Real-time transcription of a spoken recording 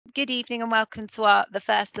Good evening and welcome to the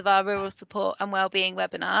first of our rural support and wellbeing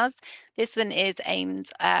webinars. This one is aimed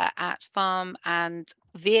at farm and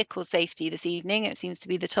vehicle safety this evening. It seems to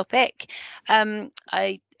be the topic.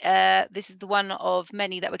 This is the one of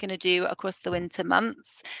many that we're going to do across the winter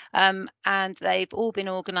months, and they've all been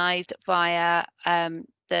organised via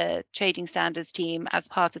the Trading Standards team as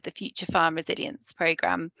part of the Future Farm Resilience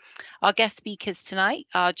programme. Our guest speakers tonight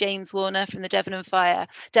are James Warner from the Devon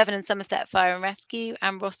and Somerset Fire and Rescue,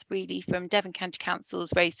 and Ross Brealy from Devon County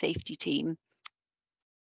Council's Road Safety team.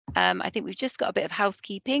 I think we've just got a bit of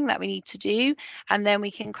housekeeping that we need to do, and then we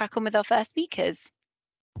can crack on with our first speakers.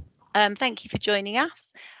 Thank you for joining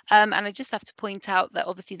us. And I just have to point out that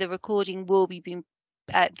obviously the recording will be being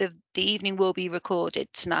the evening will be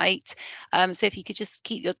recorded tonight, so if you could just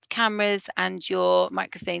keep your cameras and your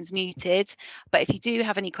microphones muted, but if you do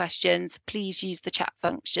have any questions, please use the chat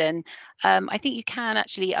function. I think you can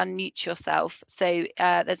actually unmute yourself, so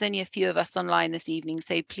there's only a few of us online this evening,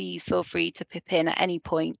 so please feel free to pip in at any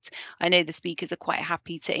point. I know the speakers are quite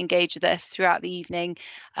happy to engage with us throughout the evening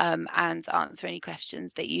and answer any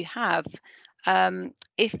questions that you have.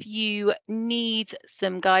 If you need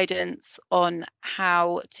some guidance on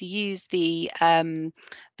how to use the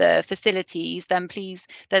facilities, then please,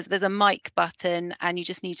 there's a mic button and you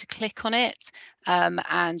just need to click on it,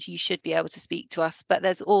 and you should be able to speak to us. But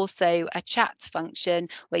there's also a chat function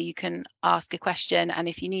where you can ask a question, and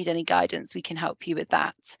if you need any guidance, we can help you with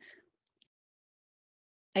that.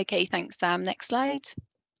 Okay, thanks, Sam. Next slide.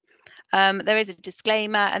 There is a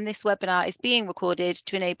disclaimer, and this webinar is being recorded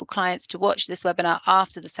to enable clients to watch this webinar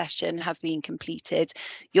after the session has been completed.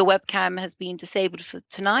 Your webcam has been disabled for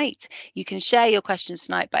tonight. You can share your questions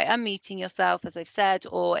tonight by unmuting yourself, as I've said,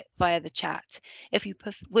 or via the chat. If you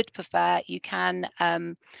would prefer, you can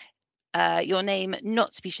your name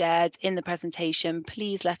not to be shared in the presentation,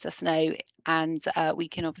 please let us know, and we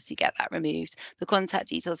can obviously get that removed. The contact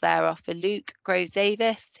details there are for Luke Groves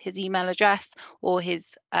Davis, his email address or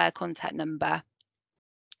his contact number.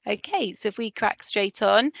 Okay, so if we crack straight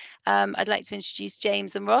on, I'd like to introduce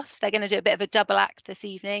James and Ross. They're going to do a bit of a double act this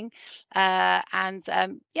evening, yeah,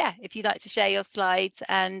 if you'd like to share your slides,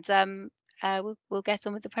 and we'll get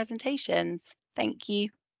on with the presentations. Thank you.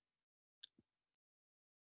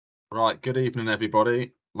 Right, good evening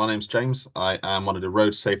everybody. My name's James. I am one of the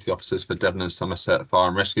road safety officers for Devon and Somerset Fire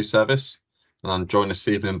and Rescue Service, and I'm joined this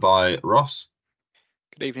evening by Ross.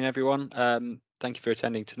 Good evening everyone. Thank you for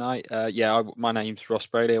attending tonight. My name's Ross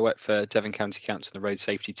Brealy. I work for Devon County Council and the Road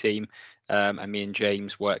Safety team, and me and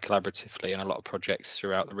James work collaboratively on a lot of projects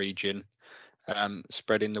throughout the region,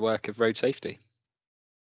 spreading the work of road safety.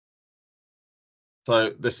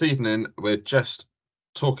 So this evening we're just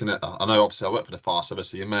talking, I know obviously I work for the fire service,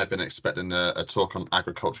 so you may have been expecting a talk on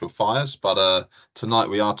agricultural fires, but tonight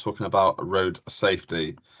we are talking about road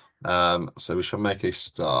safety, so we shall make a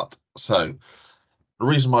start. So the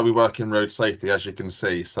reason why we work in road safety, as you can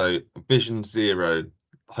see, so Vision Zero,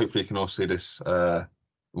 hopefully you can all see this,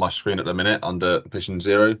 my screen at the minute under Vision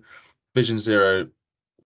Zero. Vision Zero,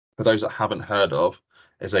 for those that haven't heard of,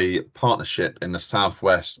 is a partnership in the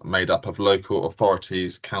southwest made up of local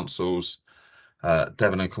authorities, councils,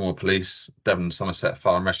 Devon and Cornwall Police, Devon and Somerset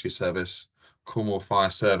Fire and Rescue Service, Cornwall Fire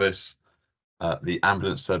Service, the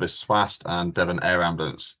Ambulance Service SWAST, and Devon Air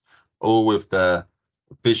Ambulance, all with the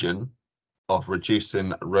vision of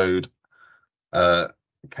reducing road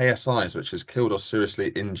KSIs, which is killed or seriously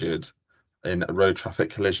injured in road traffic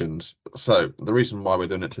collisions. So the reason why we're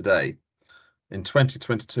doing it today, in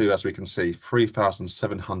 2022, as we can see,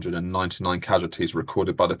 3,799 casualties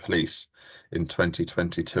recorded by the police in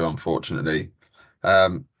 2022, unfortunately.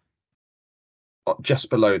 Just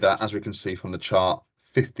below that, as we can see from the chart,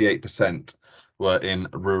 58% were in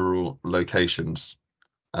rural locations.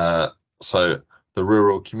 So the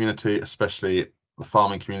rural community, especially the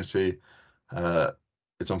farming community,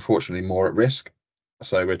 is unfortunately more at risk.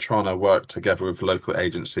 So we're trying to work together with local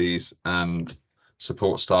agencies and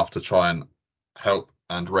support staff to try and help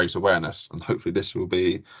and raise awareness, and hopefully this will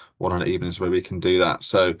be one of the evenings where we can do that.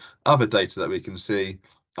 So other data that we can see,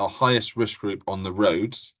 our highest risk group on the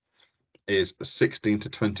roads is 16 to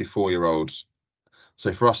 24-year-olds.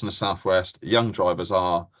 So for us in the southwest, young drivers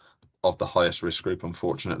are of the highest risk group,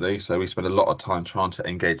 unfortunately. So we spend a lot of time trying to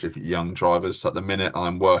engage with young drivers. So at the minute,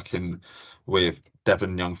 I'm working with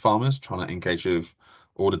Devon Young Farmers, trying to engage with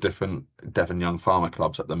all the different Devon Young Farmer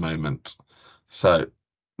clubs at the moment. So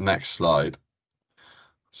next slide.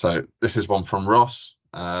 So this is one from Ross,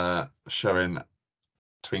 showing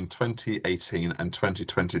between 2018 and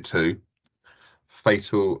 2022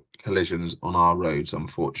 fatal collisions on our roads,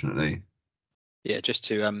 unfortunately. Yeah, just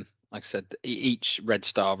to like I said, each red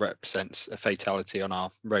star represents a fatality on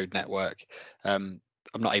our road network. I'm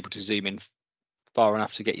not able to zoom in far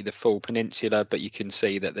enough to get you the full peninsula, but you can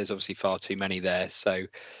see that there's obviously far too many there. So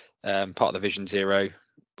part of the Vision Zero,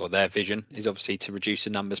 or their vision, is obviously to reduce the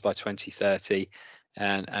numbers by 2030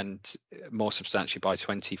 and more substantially by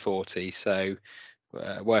 2040. So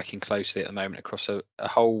working closely at the moment across a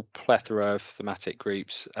whole plethora of thematic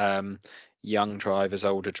groups, young drivers,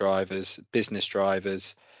 older drivers, business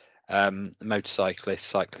drivers, motorcyclists,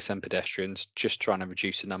 cyclists and pedestrians, just trying to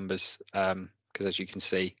reduce the numbers, because as you can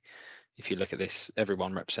see, if you look at this,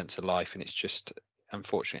 everyone represents a life, and it's just,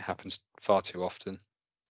 unfortunately, it happens far too often.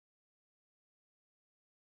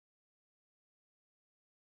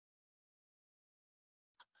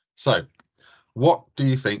 So, what do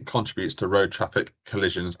you think contributes to road traffic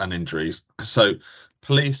collisions and injuries? So,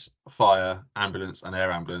 police, fire, ambulance, and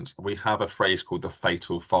air ambulance, we have a phrase called the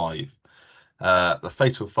fatal five. The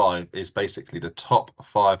fatal five is basically the top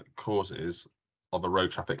 5 causes of a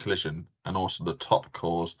road traffic collision, and also the top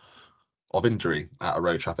cause of injury at a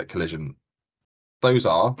road traffic collision. Those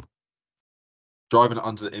are driving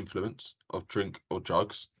under the influence of drink or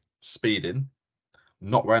drugs, speeding,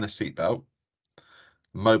 not wearing a seatbelt,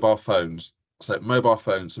 mobile phones. So mobile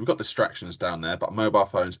phones, so we've got distractions down there, but mobile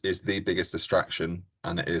phones is the biggest distraction,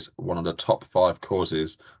 and it is one of the top 5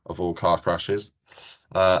 causes of all car crashes.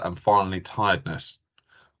 And finally, tiredness.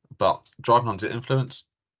 But driving under influence,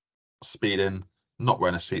 speeding, not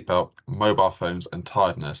wearing a seatbelt, mobile phones, and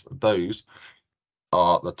tiredness, those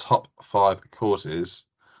are the top 5 causes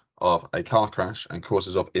of a car crash and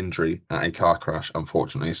causes of injury at a car crash,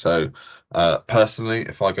 unfortunately. So personally,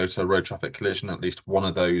 if I go to a road traffic collision, at least one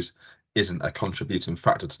of those isn't a contributing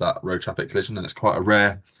factor to that road traffic collision, and it's quite a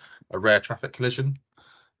rare traffic collision.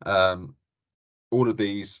 All of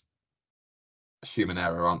these human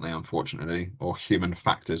error, aren't they, unfortunately, or human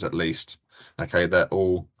factors at least. Okay, they're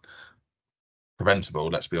all preventable,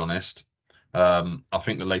 let's be honest. I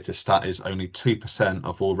think the latest stat is only 2%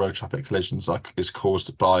 of all road traffic collisions is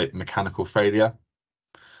caused by mechanical failure.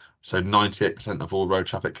 So 98% of all road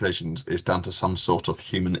traffic collisions is down to some sort of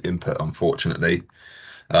human input, unfortunately.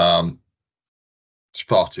 It's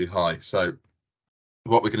far too high. So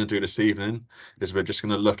what we're going to do this evening is we're just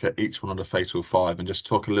going to look at each one of the fatal 5 and just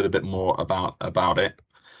talk a little bit more about it,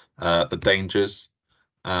 the dangers,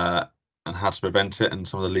 and how to prevent it, and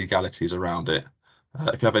some of the legalities around it.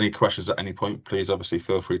 If you have any questions at any point, please obviously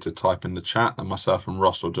feel free to type in the chat, and myself and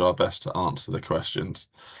Ross will do our best to answer the questions.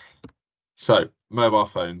 So, mobile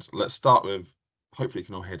phones. Let's start with, hopefully you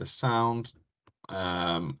can all hear the sound.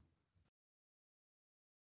 You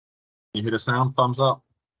hear the sound? Thumbs up.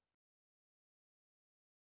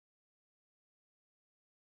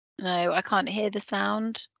 No, I can't hear the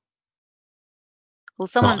sound. Well,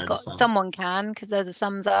 someone can, because there's a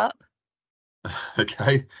thumbs up.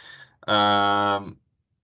 Okay.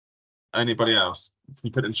 Anybody else? Can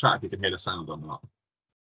you put in chat if you can hear the sound or not?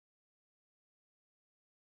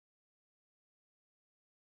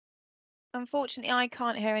 Unfortunately, I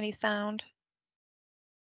can't hear any sound.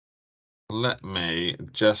 Let me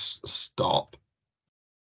just stop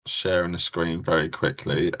sharing the screen very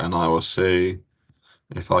quickly, and I will see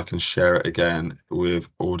if I can share it again with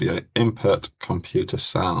audio input, computer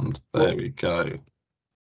sound. There we go.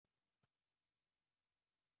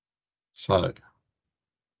 So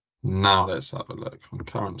now let's have a look from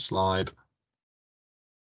current slide.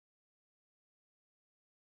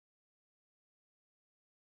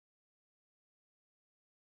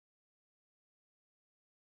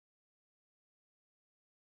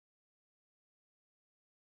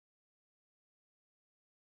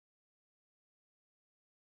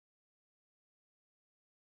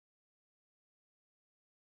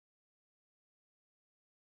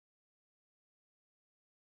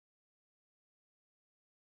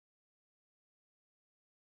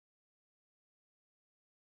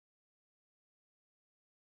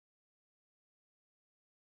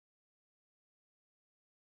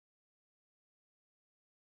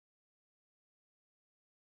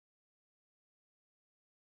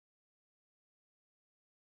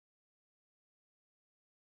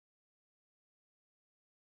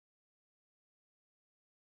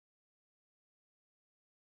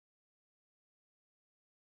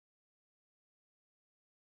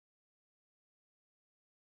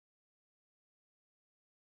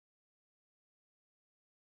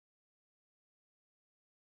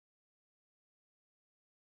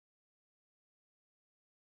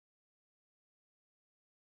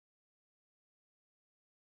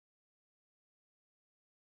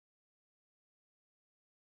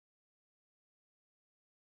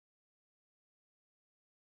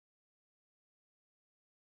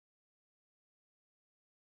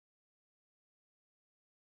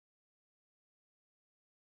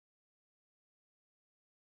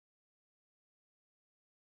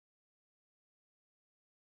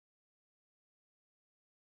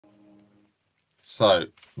 So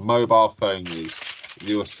mobile phone use.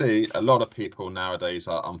 You will see a lot of people nowadays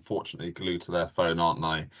are unfortunately glued to their phone, aren't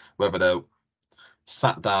they? Whether they're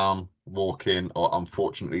sat down, walking, or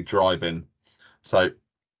unfortunately driving. So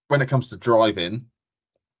when it comes to driving,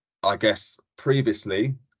 I guess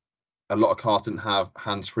previously a lot of cars didn't have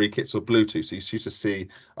hands-free kits or Bluetooth, so you used to see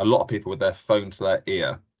a lot of people with their phone to their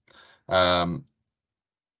ear.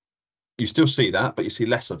 You still see that, but you see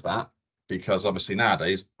less of that because obviously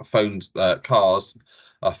nowadays phones, cars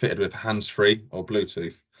are fitted with hands-free or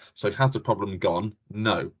Bluetooth. So has the problem gone?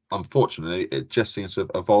 No, unfortunately, it just seems to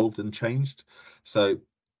have evolved and changed. So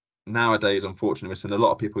nowadays, unfortunately, we're seeing a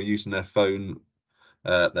lot of people using their phone.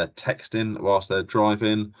 They're texting whilst they're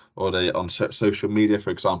driving, or they're on social media, for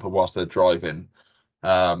example, whilst they're driving,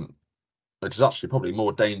 which is actually probably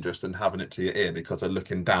more dangerous than having it to your ear because they're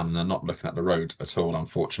looking down and they're not looking at the road at all,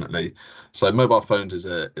 unfortunately. So mobile phones is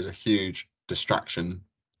a huge distraction.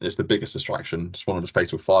 It's the biggest distraction. It's one of the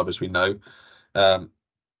fatal five, as we know.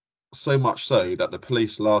 So much so that the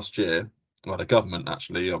police last year, well, the government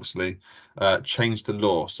actually, obviously, changed the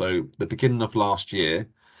law. So the beginning of last year,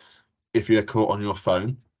 if you're caught on your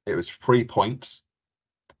phone, it was 3 points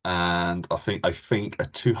and I think a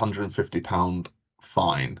 £250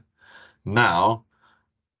 fine. Now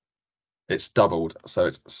it's doubled, so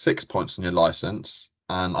it's 6 points on your license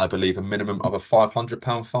and I believe a minimum of a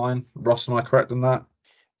 £500 fine. Ross, am I correct in that?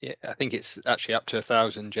 Yeah, I think it's actually up to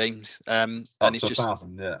 1,000, James. And Up it's to just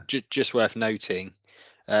 1,000, yeah. just worth noting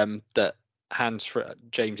that hands-free,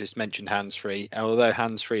 James just mentioned hands-free, and although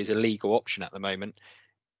hands-free is a legal option at the moment,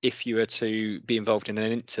 if you were to be involved in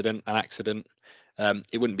an accident,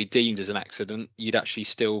 it wouldn't be deemed as an accident. You'd actually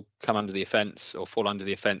still come under the offence or fall under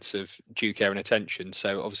the offence of due care and attention.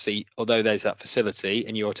 So obviously, although there's that facility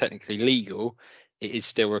and you're technically legal, it is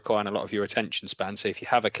still requiring a lot of your attention span. So if you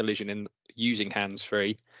have a collision in using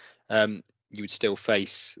hands-free, you would still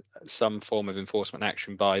face some form of enforcement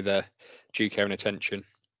action by the due care and attention.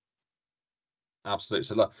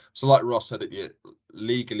 Absolutely. So like Ross said,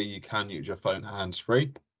 legally you can use your phone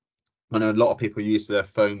hands-free. I know a lot of people use their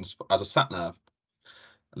phones as a sat nav.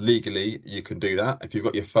 Legally, you can do that if you've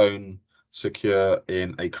got your phone secure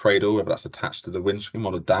in a cradle, whether that's attached to the windscreen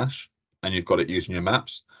or the dash, and you've got it using your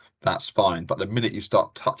maps, that's fine. But the minute you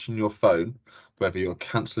start touching your phone, whether you're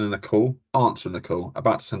cancelling a call, answering a call,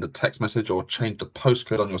 about to send a text message, or change the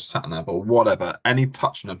postcode on your sat nav or whatever, any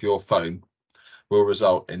touching of your phone will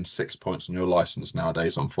result in 6 points on your license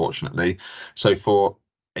nowadays, unfortunately. So for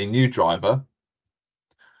a new driver,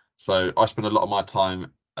 so I spend a lot of my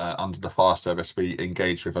time under the fire service. We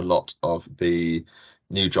engage with a lot of the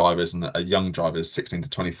new drivers and young drivers, 16 to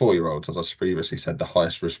 24-year-olds, as I previously said, the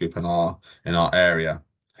highest risk group in our area.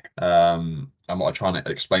 And what I try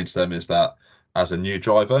to explain to them is that as a new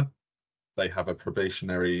driver, they have a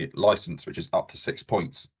probationary license, which is up to 6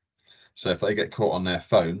 points. So if they get caught on their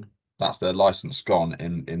phone, that's their license gone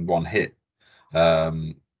in one hit.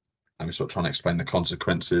 And we're sort of trying to explain the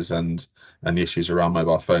consequences and the issues around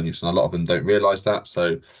mobile phone use, and a lot of them don't realise that.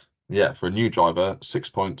 So yeah, for a new driver, 6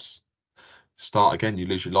 points, start again, you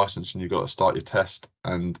lose your license and you've got to start your test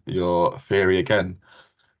and your theory again.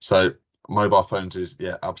 So mobile phones is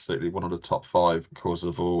absolutely one of the top 5 causes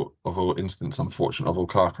of all incidents, unfortunately, of all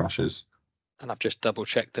car crashes. And I've just double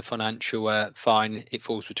checked the financial fine. It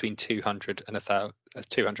falls between £200 and £1,000 and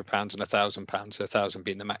 £1,000, so 1,000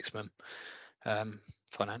 being the maximum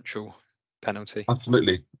financial penalty.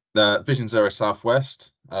 Absolutely. The Vision Zero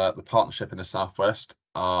Southwest, the partnership in the Southwest,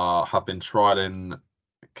 have been trialing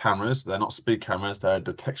cameras. They're not speed cameras, they're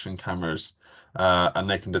detection cameras, and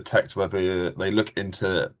they can detect whether they look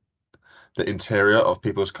into the interior of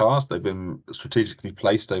people's cars. They've been strategically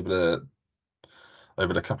placed over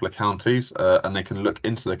the couple of counties, and they can look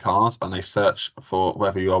into the cars and they search for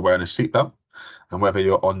whether you are wearing a seatbelt and whether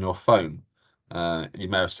you're on your phone. You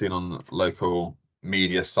may have seen on local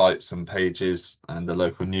media sites and pages and the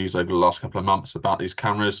local news over the last couple of months about these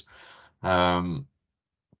cameras.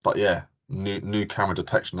 But yeah, new camera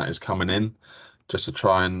detection that is coming in just to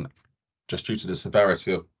try and, just due to the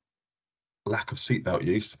severity of lack of seatbelt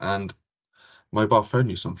use and mobile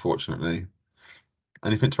phone use, unfortunately.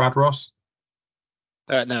 Anything to add, Ross?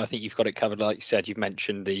 No, I think you've got it covered. Like you said, you've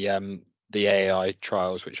mentioned the AI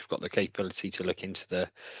trials, which have got the capability to look into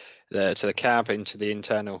the cab, into the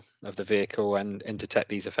internal of the vehicle, and detect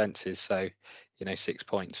these offences. So, 6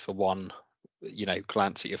 points for one,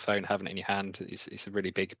 glance at your phone, having it in your hand, it's a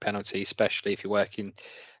really big penalty, especially if you're working,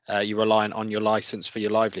 you're reliant on your license for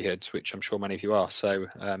your livelihoods, which I'm sure many of you are. So,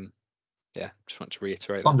 just want to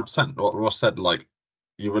reiterate 100% what Ross said. Like,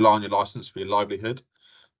 you rely on your license for your livelihood.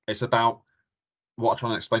 It's about what I'm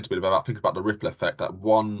trying to explain to people about. Think about the ripple effect. That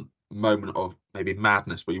one moment of maybe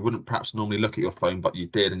madness where you wouldn't perhaps normally look at your phone, but you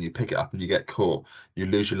did, and you pick it up and you get caught, you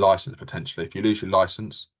lose your license potentially. If you lose your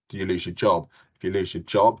license, do you lose your job? If you lose your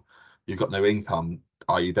job, you've got no income.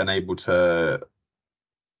 Are you then able to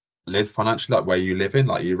live financially? Like, where you live in?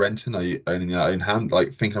 Like, are you renting? Are you owning your own hand?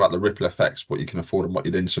 Like, thinking about the ripple effects, what you can afford and what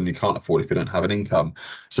you then suddenly can't afford if you don't have an income.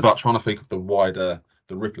 It's about trying to think of the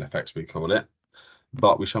ripple effects, we call it.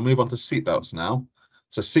 But we shall move on to seatbelts now.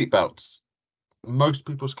 So seatbelts, most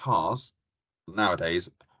people's cars nowadays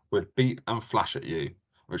would beep and flash at you,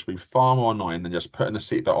 which would be far more annoying than just putting a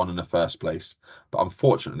seatbelt on in the first place. But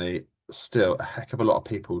unfortunately, still a heck of a lot of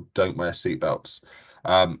people don't wear seatbelts.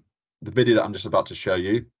 The video that I'm just about to show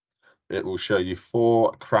you, it will show you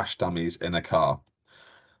 4 crash dummies in a car.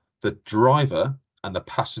 The driver and the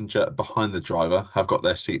passenger behind the driver have got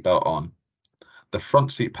their seatbelt on. The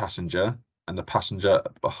front seat passenger and the passenger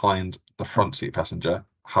behind the front seat passenger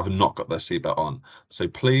have not got their seatbelt on. So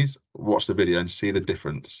please watch the video and see the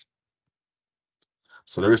difference.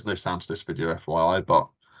 So there is no sound to this video, FYI, but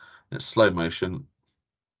it's slow motion.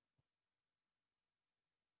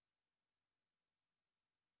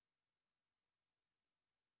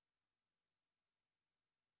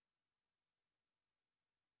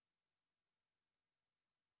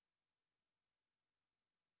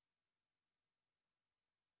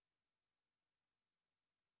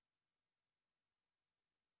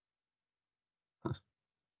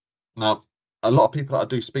 Now, a lot of people that I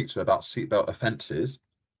do speak to about seatbelt offences,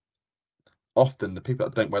 often the people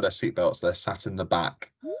that don't wear their seatbelts, they're sat in the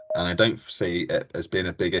back, and I don't see it as being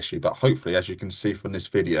a big issue. But hopefully, as you can see from this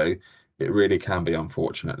video, it really can be,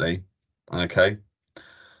 unfortunately. Okay.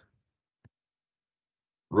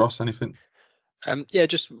 Ross, anything? Yeah,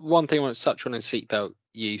 just one thing I want to touch on in seatbelt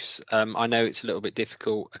use. I know it's a little bit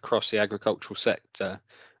difficult across the agricultural sector,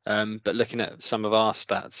 but looking at some of our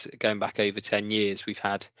stats, going back over 10 years, we've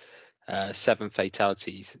had 7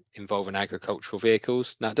 fatalities involving agricultural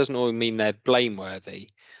vehicles. Now, it doesn't all mean they're blameworthy,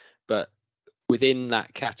 but within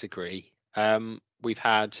that category, we've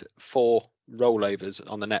had 4 rollovers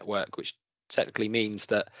on the network, which technically means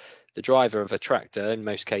that the driver of a tractor, in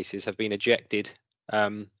most cases, have been ejected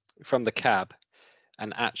from the cab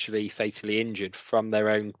and actually fatally injured from their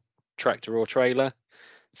own tractor or trailer.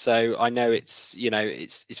 So I know it's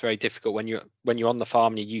very difficult when you're on the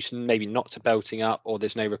farm and you're used maybe not to belting up, or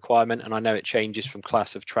there's no requirement. And I know it changes from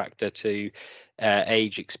class of tractor to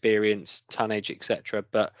age, experience, tonnage, etc.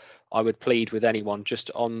 But I would plead with anyone just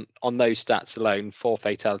on those stats alone, 4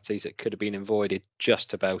 fatalities that could have been avoided just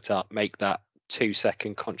to belt up. Make that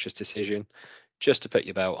 2-second conscious decision just to put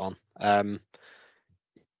your belt on.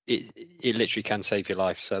 It literally can save your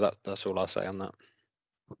life. So that's all I'll say on that.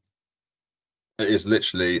 It is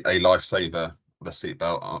literally a lifesaver, the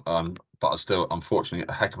seatbelt, but still, unfortunately,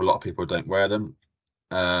 a heck of a lot of people don't wear them.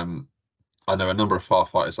 I know a number of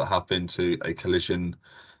firefighters that have been to a collision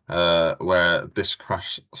where this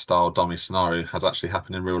crash style dummy scenario has actually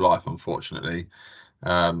happened in real life, unfortunately.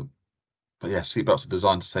 But yeah, seatbelts are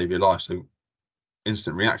designed to save your life, so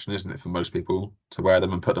instant reaction, isn't it, for most people to wear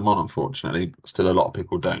them and put them on? Unfortunately, still a lot of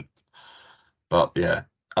people don't. But yeah,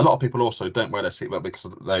 a lot of people also don't wear their seatbelt because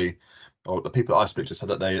the people that I speak to said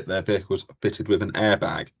that their vehicle's fitted with an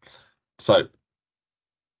airbag. So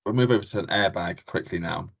we'll move over to an airbag quickly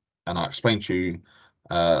now, and I'll explain to you.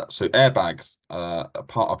 So airbags are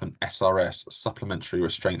part of an SRS, supplementary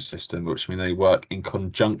restraint system, which means they work in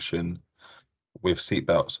conjunction with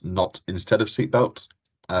seatbelts, not instead of seatbelts.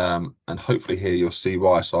 And hopefully here you'll see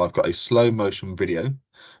why. So I've got a slow motion video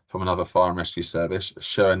from another fire and rescue service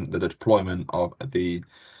showing the deployment of the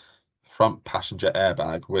front passenger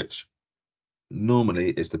airbag, which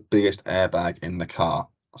normally is the biggest airbag in the car.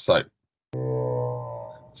 So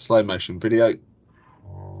slow motion video.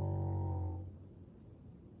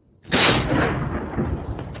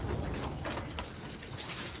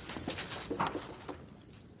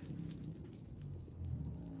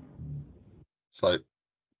 So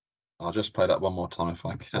I'll just play that one more time if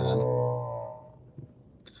I can.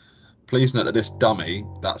 Please note that this dummy,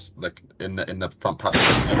 that's in the front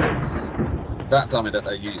passenger seat, that dummy that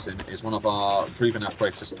they're using is one of our breathing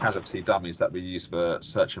apparatus casualty dummies that we use for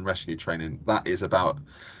search and rescue training. That is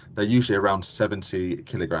they're usually around 70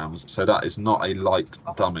 kilograms. So that is not a light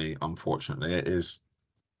dummy, unfortunately. It is,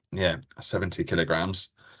 yeah, 70 kilograms.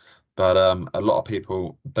 But a lot of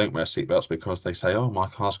people don't wear seatbelts because they say, oh, my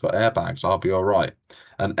car's got airbags, I'll be all right.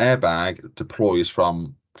 An airbag deploys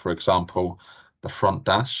from, for example, the front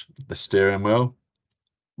dash, the steering wheel,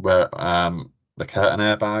 where the curtain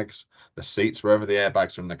airbags, the seats, wherever the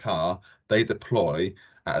airbags are in the car, they deploy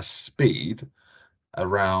at a speed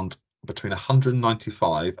around between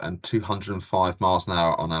 195 and 205 miles an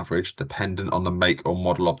hour on average, dependent on the make or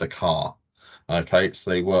model of the car. Okay, so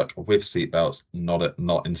they work with seatbelts,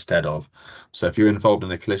 not instead of. So if you're involved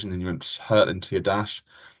in a collision and you're hurt into your dash,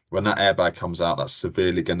 when that airbag comes out, that's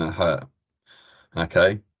severely going to hurt.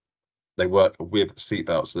 Okay, they work with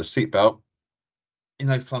seatbelts. So the seatbelt, you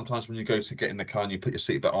know, sometimes when you go to get in the car and you put your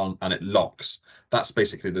seatbelt on and it locks, that's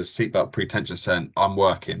basically the seatbelt pre-tension saying, I'm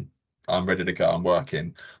working, I'm ready to go, I'm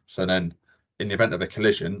working. So then in the event of a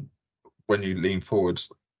collision, when you lean forwards,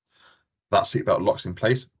 that seatbelt locks in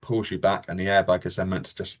place, pulls you back, and the airbag is then meant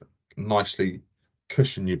to just nicely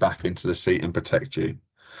cushion you back into the seat and protect you.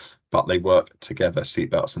 But they work together,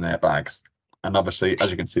 seatbelts and airbags. And obviously,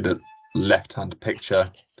 as you can see, the left-hand picture,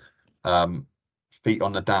 feet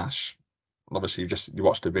on the dash. Obviously, you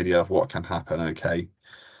watched a video of what can happen. Okay,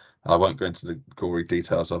 I won't go into the gory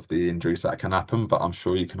details of the injuries that can happen, but I'm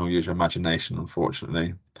sure you can all use your imagination,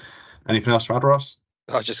 unfortunately. Anything else to add, Ross?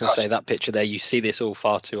 I was just going to say that picture there, you see this all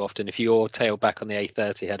far too often. If you're tailed back on the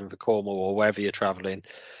A30 heading for Cornwall or wherever you're travelling,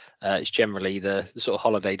 it's generally the sort of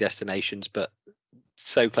holiday destinations, but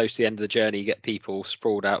so close to the end of the journey, you get people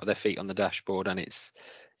sprawled out with their feet on the dashboard, and it's,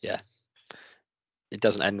 yeah, it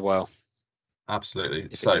doesn't end well.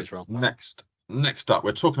 Absolutely. So next up,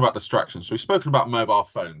 we're talking about distractions. So we've spoken about mobile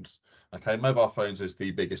phones. Okay, mobile phones is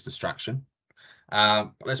the biggest distraction.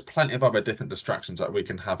 But there's plenty of other different distractions that we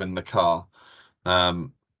can have in the car.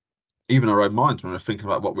 Even our own minds when we're thinking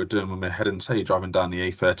about what we're doing when we're heading, say you're driving down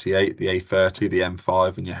the A38, the A30, the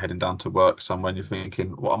M5, and you're heading down to work somewhere and you're thinking,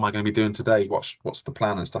 what am I going to be doing today? What's the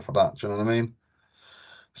plan and stuff like that? Do you know what I mean?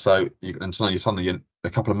 So suddenly you're a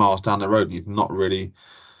couple of miles down the road and you've not really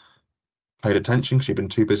paid attention because you've been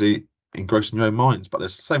too busy engrossing your own minds. But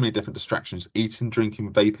there's so many different distractions: eating,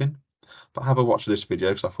 drinking, vaping. But have a watch of this video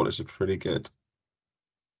because I thought this was pretty good.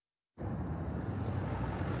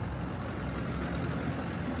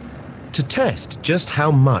 To test just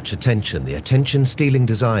how much attention the attention-stealing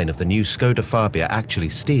design of the new Skoda Fabia actually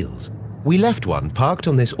steals, we left one parked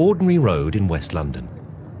on this ordinary road in West London.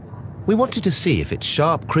 We wanted to see if its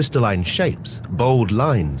sharp crystalline shapes, bold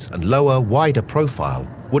lines, and lower, wider profile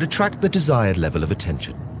would attract the desired level of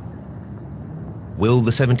attention. Will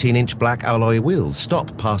the 17-inch black alloy wheels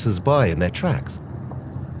stop passers-by in their tracks?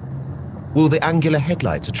 Will the angular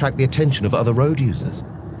headlights attract the attention of other road users?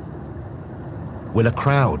 Will a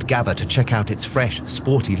crowd gather to check out its fresh,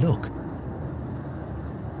 sporty look?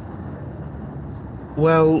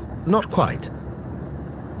 Well, not quite.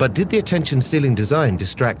 But did the attention-stealing design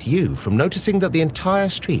distract you from noticing that the entire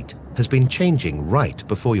street has been changing right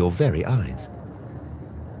before your very eyes?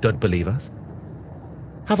 Don't believe us?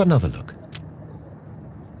 Have another look.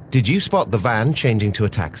 Did you spot the van changing to a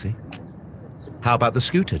taxi? How about the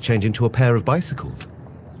scooter changing to a pair of bicycles?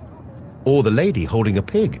 Or the lady holding a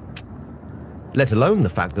pig? Let alone the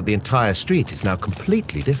fact that the entire street is now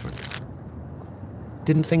completely different.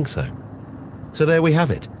 Didn't think so. So there we have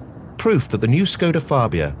it. Proof that the new Skoda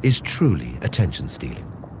Fabia is truly attention-stealing.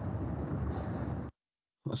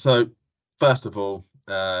 So, first of all,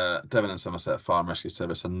 Devon and Somerset Fire and Rescue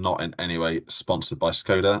Service are not in any way sponsored by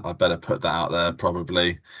Skoda. I better put that out there,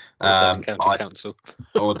 probably. Or Devon County Council.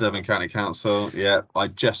 Or Devon County Council, yeah. I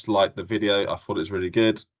just liked the video. I thought it was really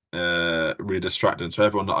good, really distracting. So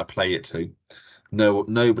everyone that I play it to,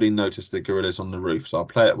 nobody noticed the gorillas on the roof. So I'll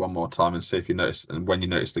play it one more time and see if you notice, and when you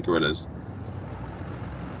notice the gorillas.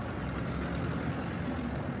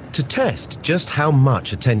 To test just how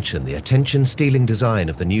much attention the attention-stealing design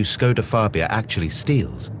of the new Skoda Fabia actually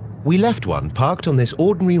steals, we left one parked on this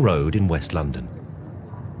ordinary road in West London.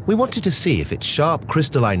 We wanted to see if its sharp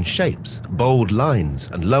crystalline shapes, bold lines,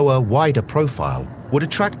 and lower, wider profile would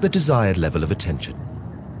attract the desired level of attention.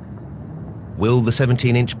 Will the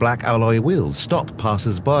 17-inch black alloy wheels stop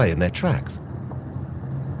passers-by in their tracks?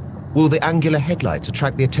 Will the angular headlights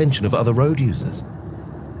attract the attention of other road users?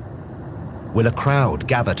 Will a crowd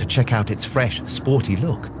gather to check out its fresh, sporty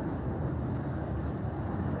look?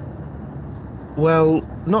 Well,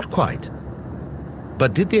 not quite.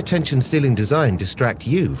 But did the attention-stealing design distract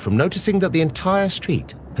you from noticing that the entire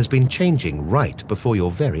street has been changing right before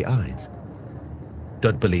your very eyes?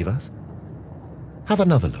 Don't believe us? Have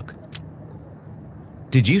another look.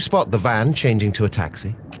 Did you spot the van changing to a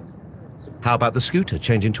taxi? How about the scooter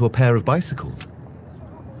changing to a pair of bicycles?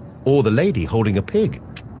 Or the lady holding a pig?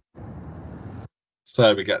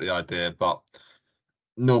 So we get the idea, but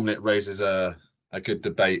normally it raises a good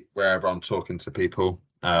debate wherever I'm talking to people,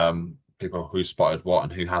 people who spotted what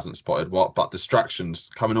and who hasn't spotted what. But distractions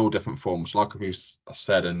come in all different forms. Like we've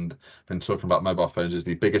said and been talking about, mobile phones is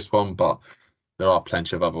the biggest one, but there are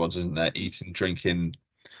plenty of other ones, isn't there? Eating, drinking,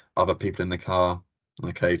 other people in the car.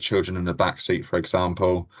 Okay, children in the back seat, for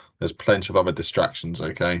example. There's plenty of other distractions.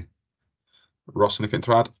 Okay, Ross, anything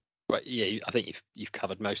to add? Well, yeah, I think you've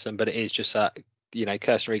covered most of them, but it is just that, you know,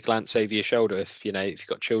 cursory glance over your shoulder. If you know, if you've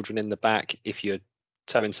got children in the back, if you're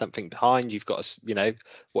towing something behind, you've got you know,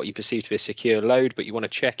 what you perceive to be a secure load, but you want to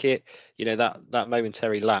check it. You know, that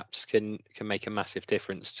momentary lapse can make a massive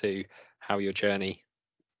difference to how your journey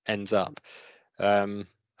ends up. And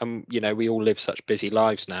you know, we all live such busy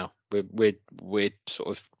lives now. We're sort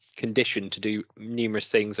of conditioned to do numerous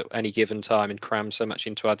things at any given time and cram so much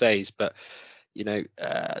into our days. But you know,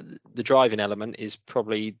 the driving element is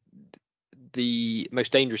probably the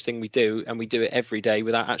most dangerous thing we do, and we do it every day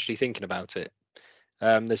without actually thinking about it.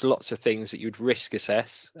 There's lots of things that you'd risk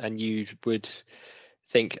assess, and you would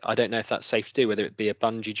think, I don't know if that's safe to do, whether it be a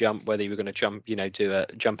bungee jump, whether you were going to jump, you know, do a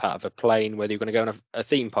jump out of a plane, whether you're going to go on a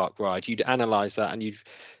theme park ride. You'd analyze that, and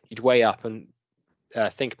you'd weigh up and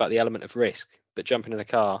think about the element of risk. But jumping in a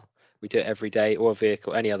car, we do it every day, or a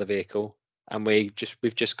vehicle, any other vehicle, and we've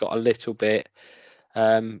just got a little bit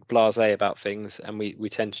blasé about things, and we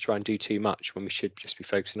tend to try and do too much when we should just be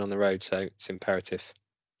focusing on the road. So it's imperative.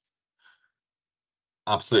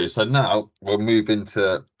 Absolutely. So now we'll move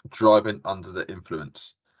into driving under the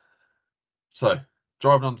influence. So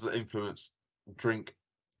driving under the influence, drink,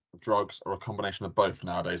 drugs, or a combination of both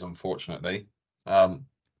nowadays, unfortunately. So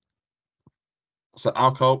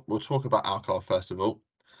alcohol, we'll talk about alcohol first of all.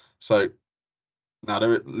 So now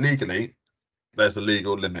legally, there's a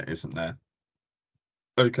legal limit, isn't there?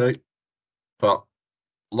 Okay. But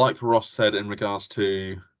like Ross said in regards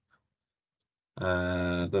to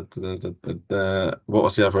what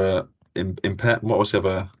was the other what was the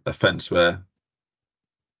other offence where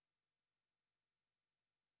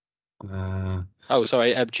oh,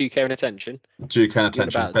 sorry, due care and attention. Due care and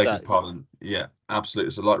attention, beg your pardon. Yeah,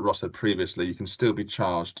 absolutely. So like Ross said previously, you can still be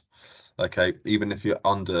charged, okay, even if you're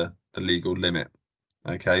under the legal limit.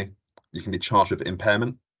 Okay, you can be charged with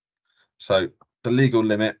impairment. So the legal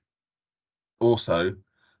limit also,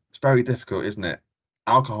 it's very difficult, isn't it?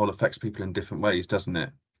 Alcohol affects people in different ways, doesn't it?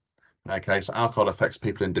 Okay, so alcohol affects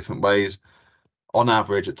people in different ways. On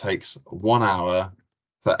average, it takes 1 hour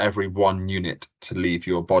for every 1 unit to leave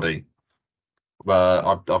your body.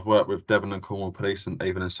 I've worked with Devon and Cornwall Police and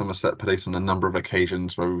even in Somerset Police on a number of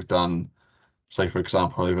occasions where we've done, say for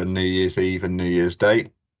example, over New Year's Eve and New Year's Day,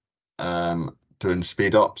 doing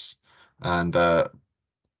speed ops and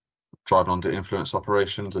driving under influence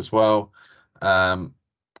operations as well.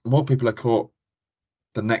 More people are caught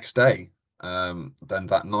the next day than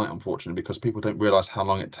that night, unfortunately, because people don't realise how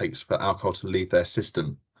long it takes for alcohol to leave their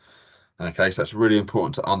system. Okay, so it's really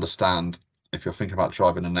important to understand if you're thinking about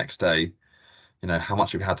driving the next day, you know, how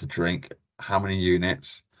much you've had to drink, how many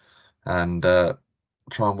units, and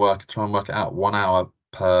try and work it out. 1 hour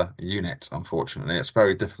per unit. Unfortunately, it's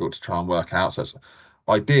very difficult to try and work out. So it's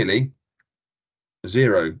ideally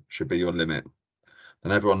 0 should be your limit,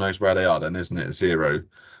 and everyone knows where they are then, isn't it? 0.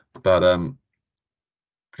 But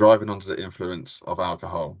driving under the influence of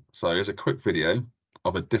alcohol. So here's a quick video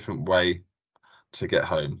of a different way to get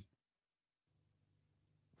home.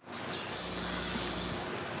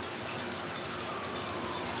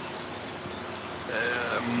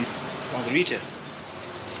 Margherita.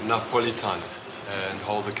 Napolitan and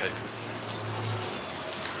hold the capers.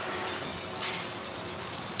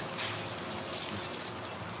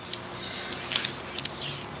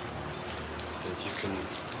 If you can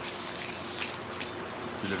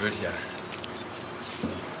deliver it here.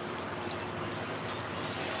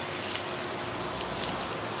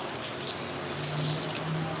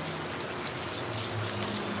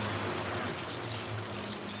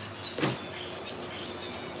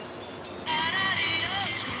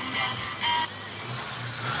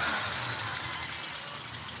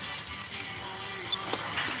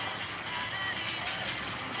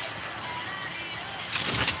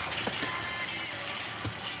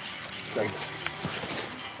 Thanks.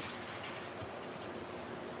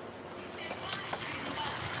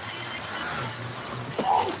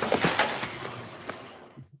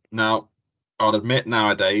 Now, I'll admit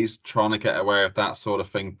nowadays trying to get away with that sort of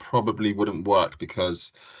thing probably wouldn't work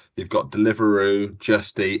because you've got Deliveroo,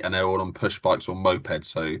 Just Eat, and they're all on push bikes or mopeds,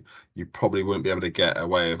 so you probably wouldn't be able to get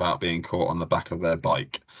away without being caught on the back of their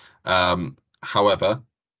bike. However,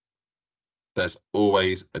 there's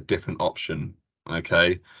always a different option.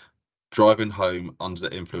 Okay, driving home under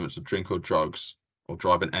the influence of drink or drugs or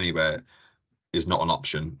driving anywhere is not an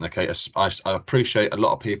option. Okay, I appreciate a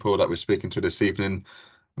lot of people that we're speaking to this evening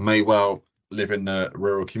may well live in a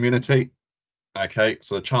rural community. Okay,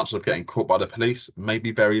 so the chances of getting caught by the police may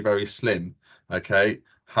be very, very slim. Okay,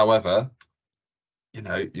 however, you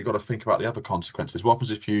know, you've got to think about the other consequences. What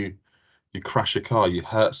happens if you crash a car, you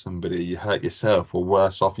hurt somebody, you hurt yourself, or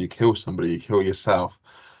worse off, you kill somebody, you kill yourself?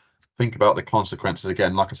 Think about the consequences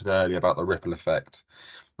again, like I said earlier, about the ripple effect.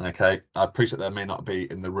 Okay, I appreciate there may not be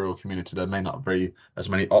in the rural community, there may not be as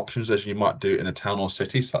many options as you might do in a town or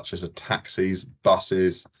city, such as taxis,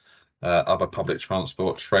 buses, other public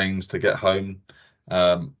transport, trains to get home.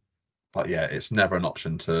 But yeah, it's never an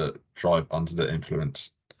option to drive under the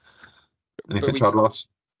influence. Anything to add, Ross?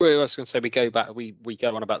 Well, I was going to say we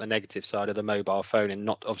go on about the negative side of the mobile phone, and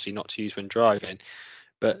not to use when driving.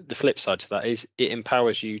 But the flip side to that is it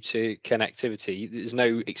empowers you to connectivity. There's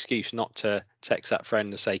no excuse not to text that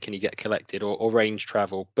friend and say, can you get collected, or range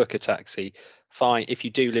travel, book a taxi. Fine, if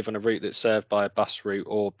you do live on a route that's served by a bus route,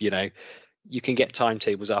 or you can get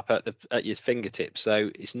timetables up at your fingertips.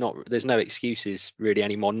 So there's no excuses really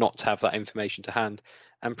anymore not to have that information to hand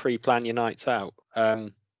and pre-plan your nights out.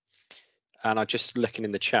 And I just looking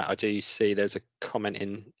in the chat, I do see there's a comment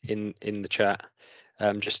in the chat,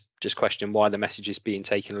 just questioning why the message is being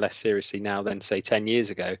taken less seriously now than say 10 years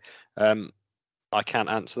ago. I can't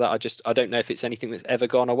answer that. I don't know if it's anything that's ever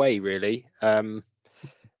gone away really.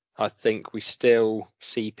 I think we still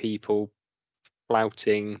see people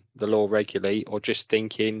flouting the law regularly, or just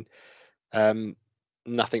thinking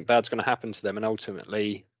nothing bad's going to happen to them, and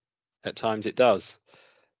ultimately at times it does.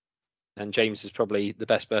 And James is probably the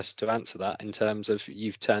best person to answer that, in terms of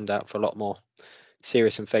you've turned out for a lot more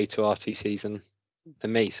serious and fatal RTCs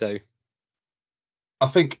than me. So I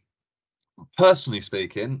think, personally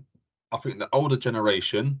speaking, I think the older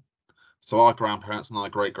generation, so our grandparents and our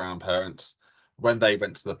great grandparents, when they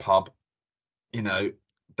went to the pub, you know,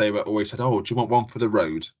 they were always said, "Oh, do you want one for the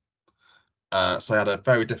road?" So they had a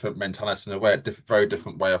very different mentality and very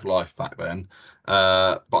different way of life back then.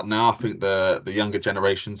 But now I think the younger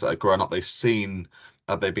generations that are growing up,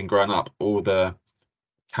 they've been growing up, all the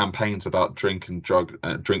campaigns about drink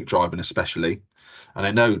driving especially, and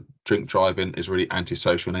they know drink driving is really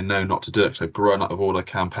antisocial, and they know not to do it. So they've grown up with all the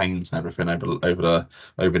campaigns and everything over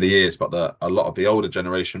the years. But a lot of the older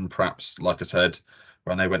generation, perhaps, like I said,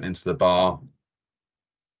 when they went into the bar,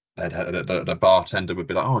 the bartender would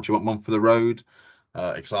be like, "Oh, do you want one for the road?"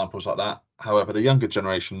 Examples like that. However, the younger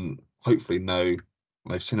generation hopefully know,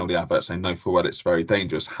 they've seen all the adverts, they know full well it's very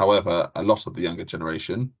dangerous. However, a lot of the younger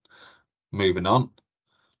generation, moving on,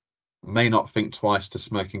 may not think twice to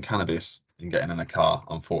smoking cannabis and getting in a car,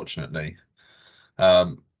 unfortunately.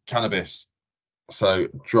 Cannabis, so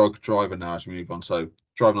drug driving now as we move on. So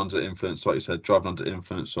driving under the influence, like you said, driving under the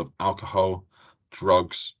influence of alcohol,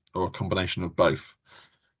 drugs, or a combination of both.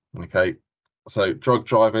 Okay, so drug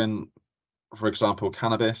driving, for example,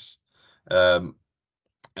 cannabis.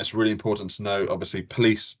 It's really important to know, obviously,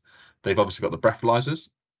 police, they've obviously got the breathalyzers,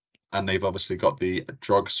 and they've obviously got the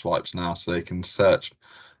drug swipes now, so they can search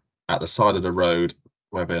at the side of the road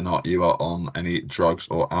whether or not you are on any drugs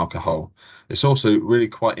or alcohol. It's also really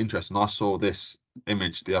quite interesting. I saw this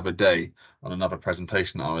image the other day on another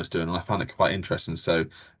presentation that I was doing, and I found it quite interesting. So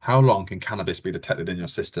how long can cannabis be detected in your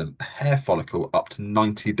system? A hair follicle up to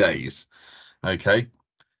 90 days. Okay,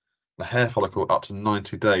 the hair follicle up to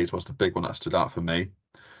 90 days was the big one that stood out for me.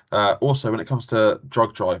 Also, when it comes to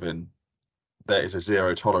drug driving, there is a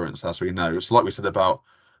zero tolerance, as we know. So like we said about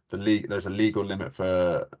there's a legal limit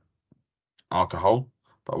for alcohol,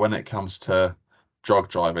 but when it comes to drug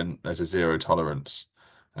driving, there's a zero tolerance.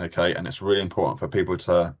 Okay, and it's really important for people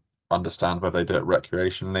to understand whether they do it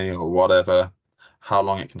recreationally or whatever, how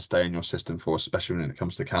long it can stay in your system for, especially when it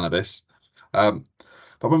comes to cannabis. But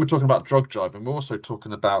when we're talking about drug driving, we're also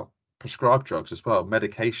talking about prescribed drugs as well,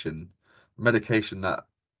 medication that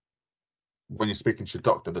when you're speaking to your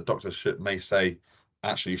doctor, the doctor may say,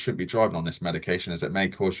 actually, you shouldn't be driving on this medication as it may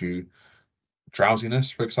cause you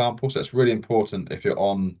drowsiness, for example. So it's really important, if you're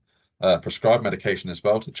on prescribed medication as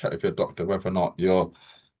well, to check with your doctor whether or not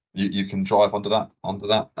you can drive under that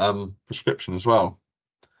prescription as well.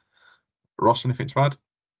 Ross, anything to add?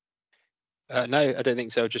 No, I don't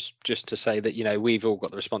think so. Just to say that we've all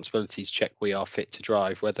got the responsibility to check we are fit to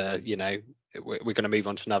drive. Whether we're going to move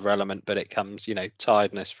on to another element, but it comes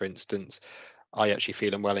tiredness, for instance. Are you actually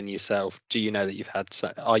feeling well in yourself? Do you know that you've had?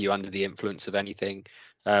 Are you under the influence of anything,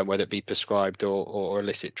 whether it be prescribed or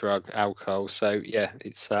illicit drug, alcohol? So yeah,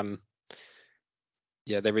 it's there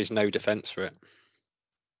is no defence for it.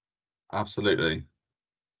 Absolutely.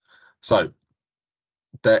 So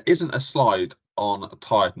there isn't a slide on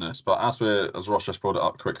tiredness, but as Ross just brought it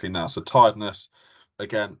up quickly now, so tiredness,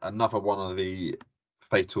 again, another one of the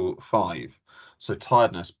fatal 5. So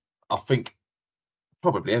tiredness, I think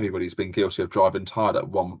probably everybody's been guilty of driving tired at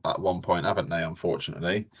one point, haven't they?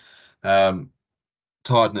 Unfortunately,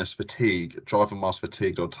 tiredness, fatigue, driving whilst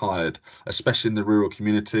fatigued or tired, especially in the rural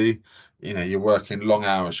community. You know, you're working long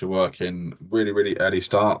hours, you're working really, really early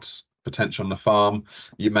starts, potential on the farm.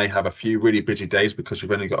 You may have a few really busy days because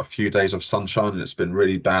you've only got a few days of sunshine and it's been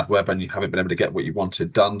really bad weather and you haven't been able to get what you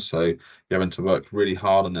wanted done. So you're having to work really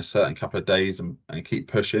hard on a certain couple of days and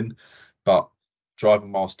keep pushing. But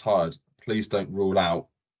driving whilst tired, please don't rule out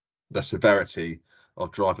the severity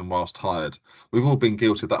of driving whilst tired. We've all been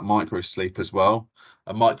guilty of that micro sleep as well.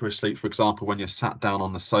 A micro sleep, for example, when you're sat down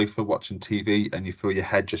on the sofa watching TV and you feel your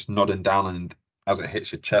head just nodding down, and as it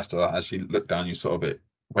hits your chest or as you look down, you sort of, it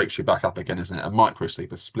wakes you back up again, isn't it? A micro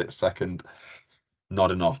sleep, a split second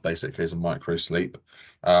nodding off, basically, is a micro sleep.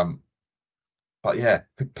 But yeah,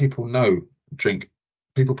 people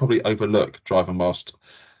probably overlook driving whilst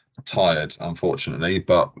tired, unfortunately,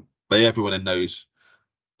 but everyone knows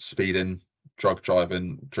speeding, drug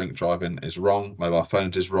driving, drink driving is wrong, mobile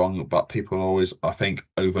phones is wrong, but people always, I think,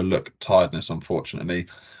 overlook tiredness, unfortunately.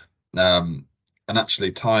 And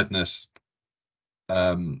actually tiredness,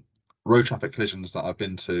 road traffic collisions that I've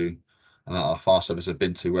been to and that our fire service have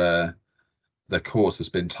been to where the cause has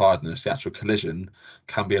been tiredness, the actual collision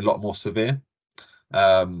can be a lot more severe,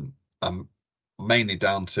 mainly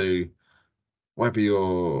down to whether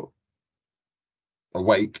you're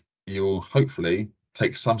awake, you'll hopefully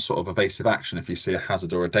take some sort of evasive action if you see a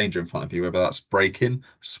hazard or a danger in front of you, whether that's braking,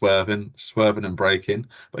 swerving and braking.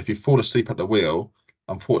 But if you fall asleep at the wheel,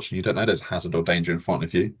 unfortunately, you don't know there's a hazard or danger in front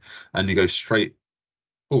of you, and you go straight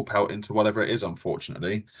out into whatever it is,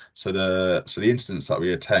 unfortunately. So the incidents that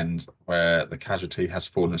we attend where the casualty has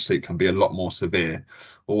fallen asleep can be a lot more severe.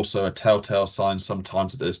 Also, a telltale sign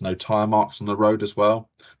sometimes that there's no tyre marks on the road as well,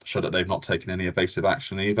 to show that they've not taken any evasive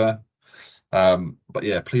action either. But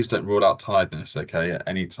yeah, please don't rule out tiredness, okay, at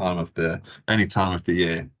any time of the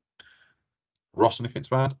year. Ross, anything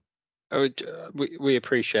to add? We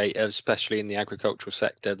appreciate, especially in the agricultural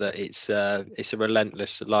sector, that it's a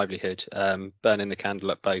relentless livelihood, burning the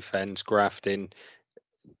candle at both ends, grafting,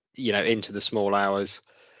 into the small hours.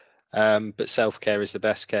 But self-care is the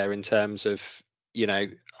best care in terms of, I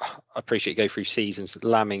appreciate you go through seasons,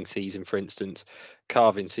 lambing season, for instance,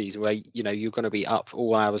 calving season, where, you're going to be up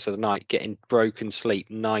all hours of the night, getting broken sleep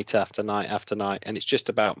night after night after night. And it's just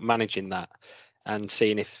about managing that and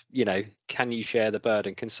seeing if, can you share the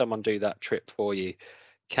burden? Can someone do that trip for you?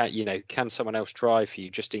 Can someone else drive for you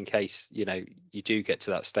just in case, you do get to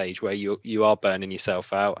that stage where you are burning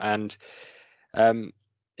yourself out, and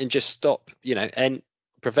just stop, and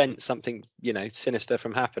prevent something, sinister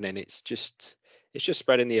from happening. It's just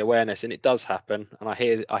spreading the awareness, and it does happen. And I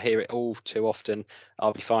hear it all too often.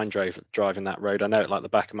 I'll be fine driving that road. I know it like the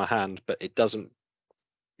back of my hand, but it doesn't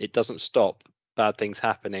stop bad things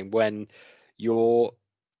happening when your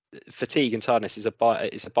fatigue and tiredness is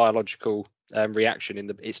a biological reaction.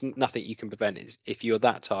 It's nothing you can prevent. If you're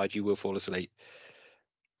that tired, you will fall asleep.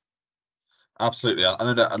 Absolutely. I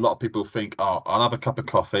know that a lot of people think, oh, I'll have a cup of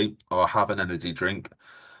coffee or I'll have an energy drink.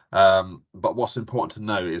 But what's important to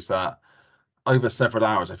know is that over several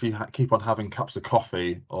hours, if you keep on having cups of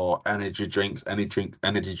coffee or energy drinks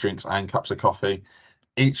and cups of coffee,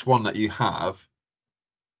 each one that you have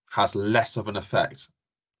has less of an effect.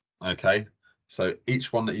 Okay, so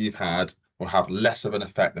each one that you've had will have less of an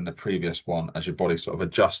effect than the previous one as your body sort of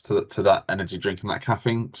adjusts to that energy drink and that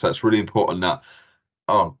caffeine. So it's really important that,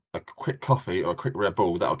 oh, a quick coffee or a quick Red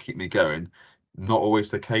Bull, that'll keep me going. Not always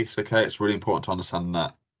the case, okay? It's really important to understand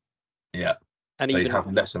that. Yeah, and they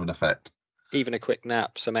have less of an effect. Even a quick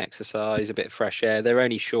nap, some exercise, a bit of fresh air, they're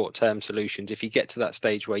only short-term solutions. If you get to that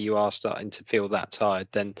stage where you are starting to feel that tired,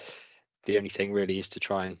 then the only thing really is to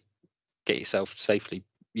try and get yourself safely,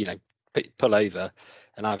 pull over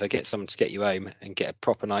and either get someone to get you home and get a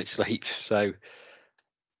proper night's sleep. So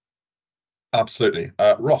absolutely.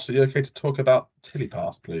 Ross, are you okay to talk about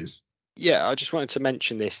TillyPass, please? Yeah, I just wanted to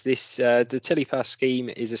mention this. The TillyPass scheme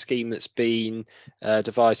is a scheme that's been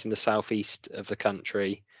devised in the southeast of the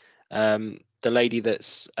country. The lady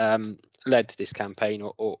that's led this campaign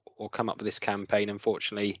or come up with this campaign,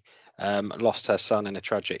 unfortunately, lost her son in a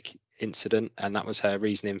tragic incident, and that was her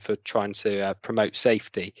reasoning for trying to promote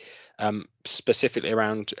safety, specifically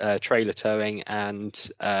around trailer towing and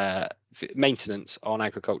maintenance on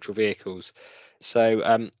agricultural vehicles. So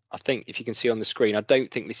I think if you can see on the screen, I don't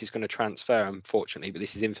think this is going to transfer, unfortunately, but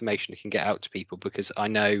this is information that can get out to people, because I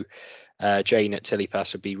know Jane at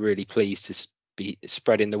TillyPass would be really pleased to be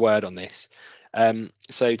spreading the word on this.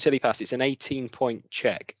 So TillyPass, it's an 18-point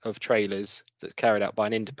check of trailers that's carried out by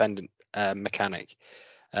an independent mechanic,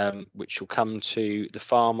 which will come to the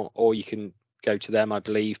farm, or you can go to them, I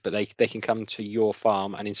believe, but they can come to your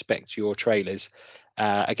farm and inspect your trailers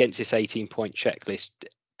against this 18-point checklist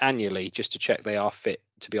annually, just to check they are fit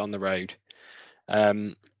to be on the road.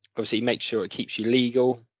 Obviously, make sure it keeps you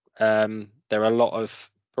legal. There are a lot of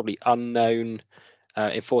probably unknown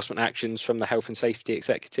enforcement actions from the health and safety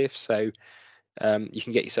executive, so you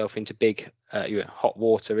can get yourself into big hot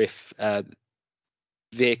water if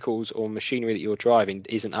vehicles or machinery that you're driving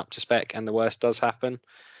isn't up to spec, and the worst does happen.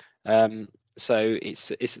 So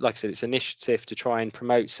it's like I said, it's an initiative to try and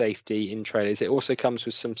promote safety in trailers. It also comes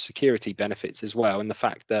with some security benefits as well, and the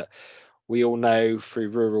fact that we all know through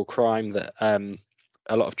rural crime that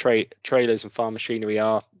a lot of trailers and farm machinery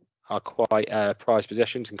are quite prized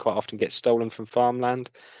possessions and quite often get stolen from farmland.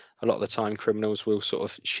 A lot of the time criminals will sort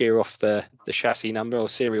of shear off the chassis number or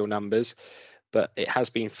serial numbers, but it has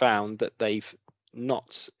been found that they've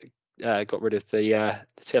not got rid of the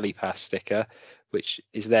Telepass sticker, which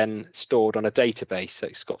is then stored on a database, so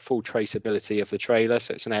it's got full traceability of the trailer.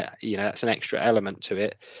 So it's that's an extra element to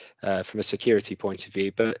it from a security point of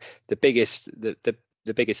view. But the biggest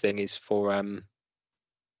thing is for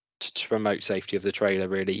to promote safety of the trailer.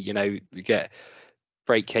 Really, you get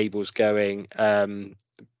brake cables going,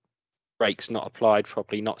 brakes not applied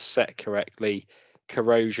properly, not set correctly,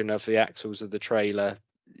 corrosion of the axles of the trailer,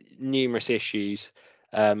 numerous issues.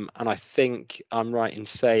 And I think I'm right in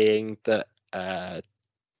saying that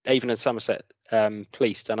Devon and Somerset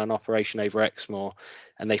police done an operation over Exmoor,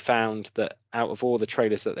 and they found that out of all the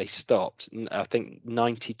trailers that they stopped, I think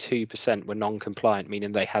 92% were non-compliant,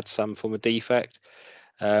 meaning they had some form of defect.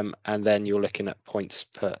 And then you're looking at points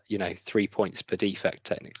per, 3 points per defect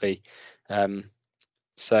technically.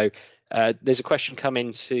 So there's a question come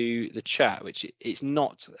into the chat, which it's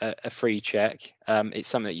not a free check. It's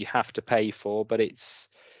something that you have to pay for, but it's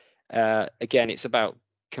again, it's about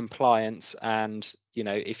compliance, and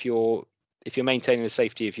if you're maintaining the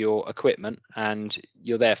safety of your equipment, and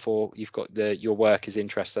you've got your workers'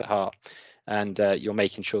 interest at heart, and you're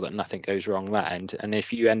making sure that nothing goes wrong that end. And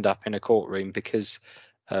if you end up in a courtroom because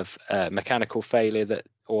of mechanical failure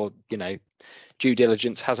or due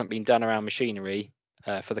diligence hasn't been done around machinery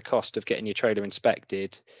for the cost of getting your trailer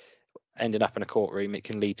inspected, ending up in a courtroom, it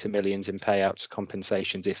can lead to millions in payouts,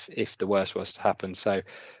 compensations if the worst was to happen. So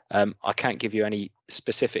I can't give you any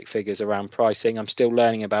specific figures around pricing. I'm still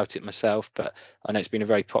learning about it myself, but I know it's been a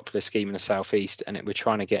very popular scheme in the southeast, and we're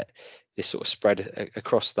trying to get this sort of spread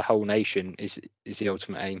across the whole nation is the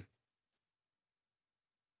ultimate aim.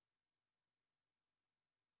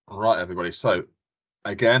 All right, everybody. So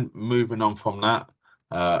again, moving on from that,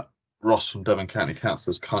 Ross from Devon County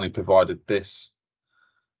Council has kindly provided this.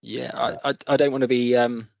 Yeah, I don't want to be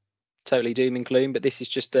totally doom and gloom, but this is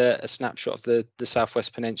just a snapshot of the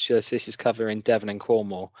Southwest Peninsula. So this is covering Devon and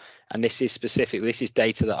Cornwall, and this is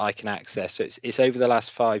data that I can access. So it's over the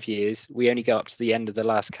last 5 years. We only go up to the end of the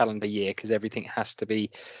last calendar year because everything has to be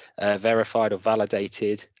verified or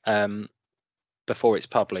validated before it's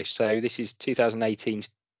published. So this is 2018-22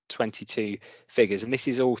 figures, and this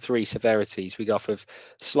is all 3 severities. We go off of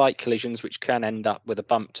slight collisions, which can end up with a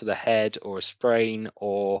bump to the head or a sprain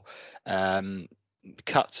or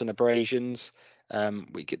cuts and abrasions.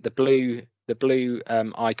 We get the blue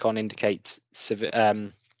icon indicates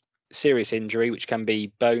serious injury, which can be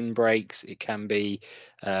bone breaks, it can be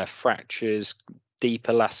fractures,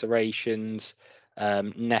 deeper lacerations,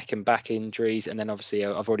 neck and back injuries, and then obviously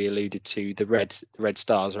I've already alluded to the red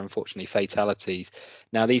stars are unfortunately fatalities.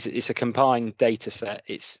 Now it's a combined data set.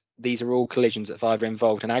 These are all collisions that have either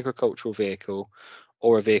involved an agricultural vehicle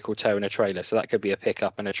or a vehicle towing a trailer. So that could be a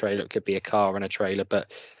pickup and a trailer, it could be a car and a trailer,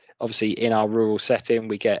 but obviously in our rural setting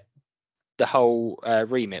we get the whole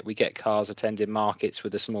remit. We get cars attending markets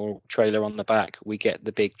with a small trailer on the back, we get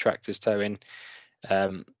the big tractors towing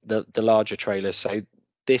the larger trailers. So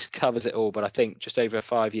this covers it all, but I think just over a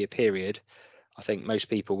 5-year period, I think most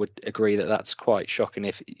people would agree that that's quite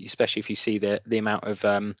shocking, especially if you see the amount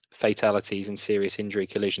of fatalities and serious injury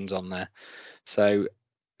collisions on there. So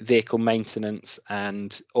vehicle maintenance,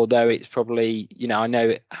 and although it's probably, I know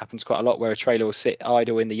it happens quite a lot where a trailer will sit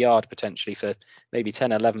idle in the yard potentially for maybe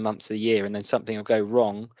 10 or 11 months of the year, and then something will go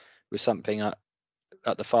wrong with something at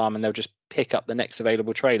the farm, and they'll just pick up the next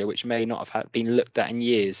available trailer, which may not have been looked at in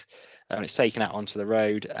years, and it's taken out onto the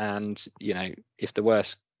road. And if the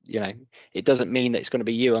worst, it doesn't mean that it's going to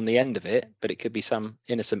be you on the end of it, but it could be some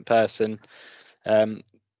innocent person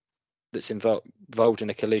that's involved in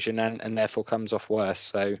a collision and therefore comes off worse.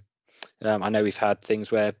 So I know we've had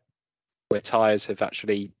things where tires have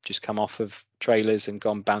actually just come off of trailers and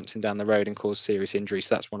gone bouncing down the road and caused serious injuries.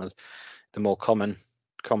 So that's one of the more common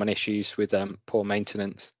issues with poor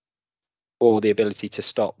maintenance, or the ability to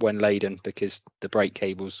stop when laden because the brake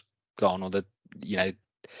cable's gone, or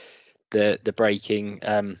the braking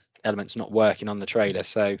elements not working on the trailer.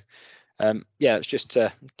 So yeah, it's just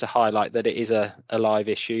to highlight that it is a live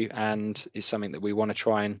issue and is something that we want to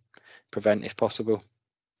try and prevent if possible.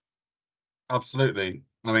 Absolutely.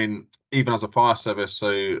 I mean, even as a fire service,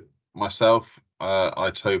 so myself,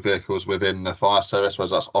 I tow vehicles within the fire service,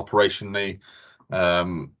 whether that's operationally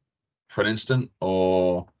for an instant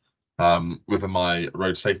or within my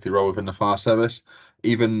road safety role within the fire service.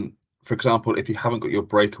 Even, for example, if you haven't got your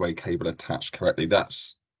breakaway cable attached correctly,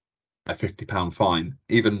 that's a £50 fine.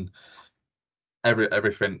 Even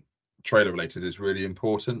everything trailer related is really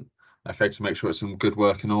important, okay, to make sure it's in good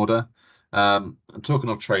working order. Talking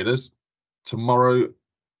of trailers, tomorrow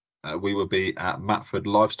we will be at Matford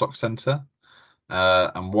Livestock Centre,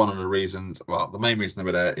 and one of the reasons, well, the main reason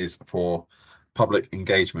we're there is for public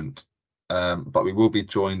engagement, but we will be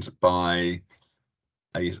joined by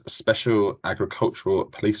a special agricultural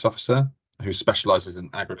police officer who specialises in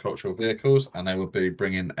agricultural vehicles, and they will be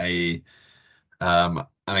bringing an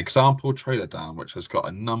example trailer down which has got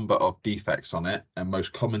a number of defects on it, and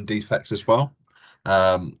most common defects as well.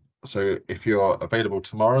 So if you're available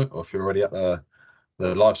tomorrow, or if you're already at the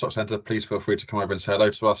livestock centre, please feel free to come over and say hello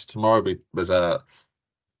to us tomorrow. There's a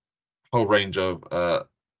whole range of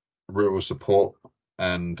rural support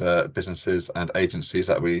and businesses and agencies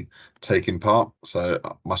that we take in part. So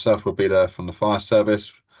myself will be there from the fire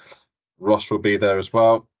service. Ross will be there as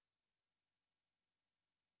well.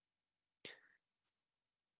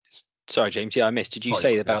 Sorry, James. Yeah, I missed. Did you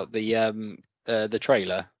say about the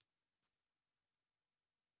trailer?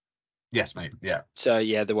 Yes, mate. Yeah. So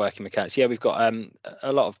yeah, the working mechanics. Yeah, we've got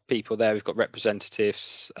a lot of people there. We've got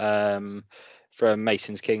representatives from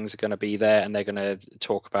Masons Kings are going to be there, and they're going to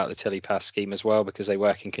talk about the Tilly Pass scheme as well, because they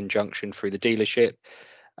work in conjunction through the dealership.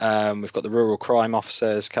 We've got the rural crime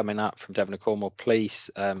officers coming up from Devon and Cornwall Police.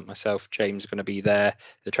 Myself, James, are going to be there.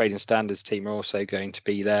 The Trading Standards team are also going to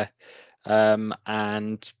be there,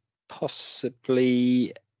 and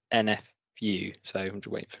possibly NFU. So I'm just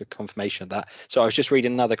waiting for confirmation of that. So I was just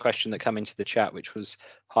reading another question that came into the chat, which was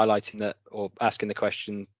highlighting that, or asking the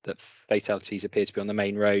question that fatalities appear to be on the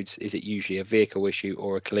main roads. Is it usually a vehicle issue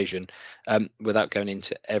or a collision? Without going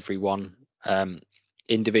into everyone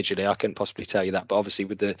individually, I couldn't possibly tell you that, but obviously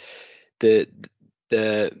with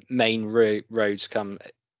the main roads come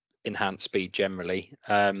enhanced speed generally,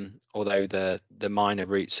 although the minor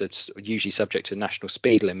routes are usually subject to national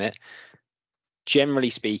speed limit. Generally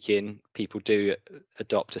speaking, people do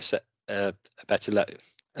adopt a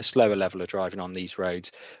slower level of driving on these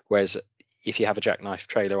roads, whereas if you have a jackknife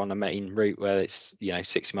trailer on the main route where it's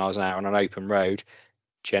 60 miles an hour on an open road,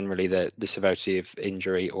 generally the severity of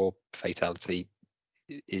injury or fatality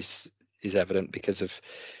is evident because of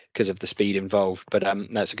the speed involved. But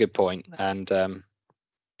that's a good point, and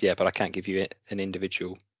yeah, but I can't give you an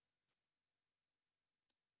individual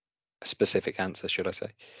specific answer, should I say.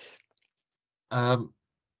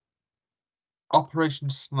 Operation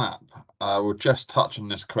Snap, we'll just touch on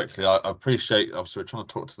this quickly. I appreciate, obviously we're trying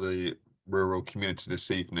to talk to the rural community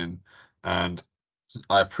this evening, and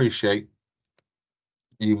I appreciate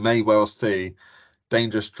you may well see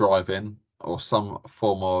dangerous driving or some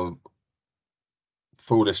form of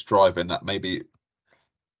foolish driving that may be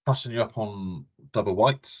passing you up on double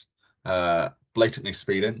whites, blatantly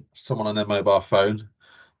speeding, someone on their mobile phone,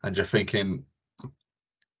 and you're thinking,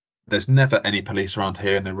 there's never any police around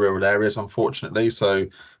here in the rural areas, unfortunately, so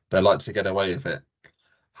they like to get away with it.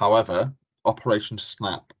 However, Operation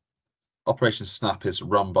Snap is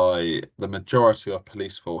run by the majority of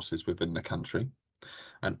police forces within the country,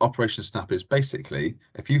 and Operation Snap is basically,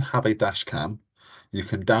 if you have a dash cam, you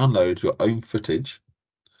can download your own footage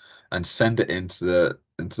and send it into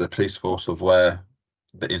the police force of where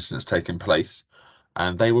the incident's taking place,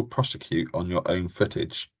 and they will prosecute on your own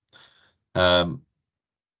footage.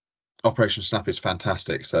 Operation Snap is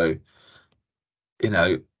fantastic. So,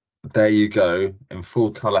 there you go, in full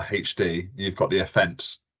color HD, you've got the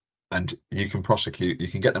offence, and you can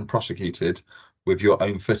get them prosecuted with your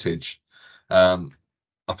own footage.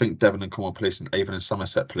 I think Devon and Cornwall Police, and Avon and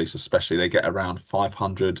Somerset Police especially, they get around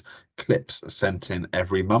 500 clips sent in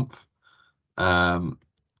every month.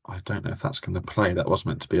 I don't know if that's going to play. That was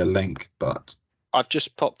meant to be a link, but I've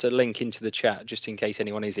just popped a link into the chat just in case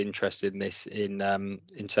anyone is interested in this, in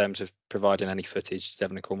terms of providing any footage to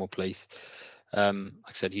Devon and Cornwall Police. Like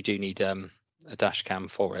I said, you do need a dash cam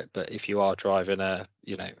for it, but if you are driving an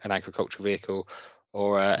agricultural vehicle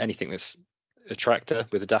or anything that's a tractor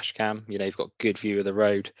with a dash cam, you've got good view of the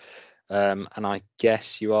road, and I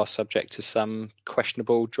guess you are subject to some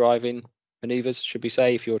questionable driving manoeuvres, should we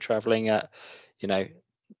say, if you're travelling at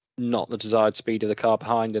not the desired speed of the car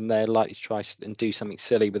behind, and they're likely to try and do something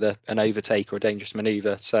silly with an overtake or a dangerous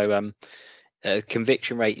manoeuvre. So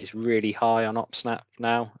conviction rate is really high on OpSnap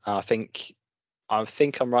now. I think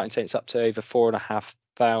I'm right in saying it's up to over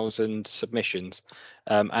 4,500 submissions,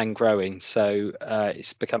 and growing. So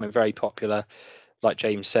it's becoming very popular. Like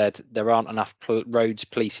James said, there aren't enough roads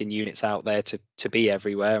policing units out there to be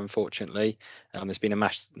everywhere, unfortunately. There's been a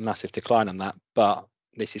massive decline on that, but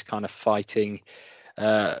this is kind of fighting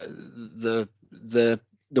the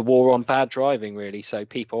war on bad driving, really. So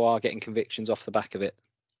people are getting convictions off the back of it.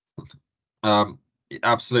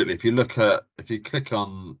 Absolutely. If you click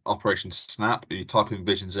on Operation Snap, you type in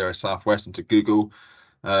Vision Zero Southwest into Google,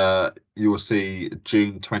 you will see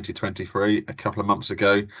June 2023, a couple of months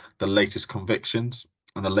ago, the latest convictions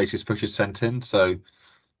and the latest footage sent in. So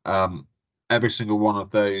every single one of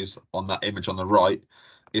those on that image on the right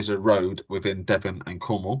is a road within Devon and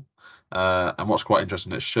Cornwall. And what's quite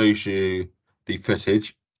interesting, it shows you the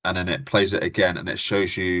footage and then it plays it again and it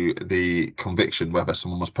shows you the conviction, whether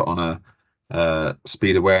someone was put on a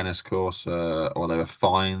speed awareness course, or they were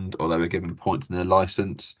fined, or they were given points in their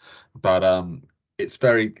license. But it's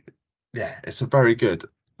a very good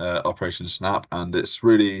Operation Snap, and it's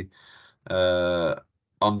really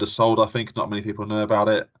undersold. I think not many people know about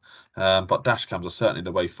it, but dash cams are certainly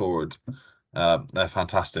the way forward. They're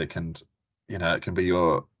fantastic, and it can be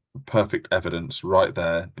your perfect evidence right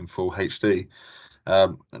there in full HD.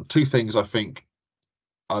 Two things I think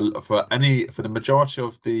for the majority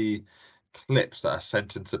of the clips that are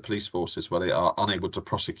sent into police forces where they are unable to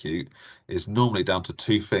prosecute is normally down to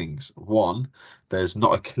two things. One, there's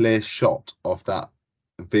not a clear shot of that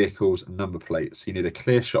vehicle's number plate, so you need a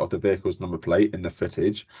clear shot of the vehicle's number plate in the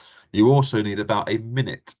footage. You also need about a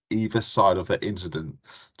minute either side of the incident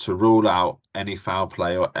to rule out any foul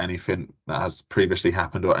play or anything that has previously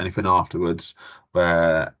happened or anything afterwards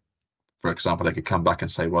where, for example, they could come back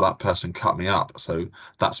and say, well, that person cut me up, so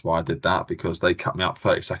that's why I did that, because they cut me up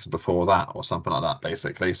 30 seconds before that, or something like that,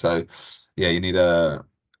 basically. So yeah, you need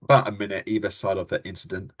about a minute either side of the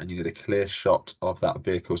incident, and you need a clear shot of that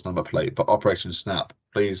vehicle's number plate. But Operation Snap,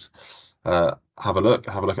 please have a look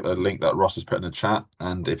at the link that Ross has put in the chat,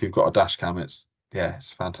 and if you've got a dash cam, it's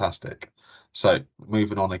fantastic. So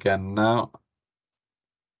moving on again now.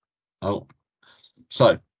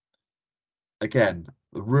 So again,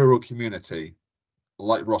 the rural community,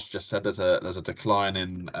 like Ross just said, there's a decline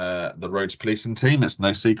in the roads policing team. It's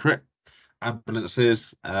no secret.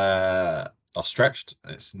 Ambulances are stretched.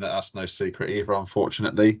 That's no secret either,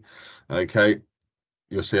 unfortunately. Okay,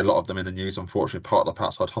 you'll see a lot of them in the news, unfortunately, parked up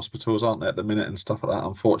outside hospitals, aren't they, at the minute, and stuff like that,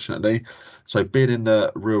 unfortunately. So being in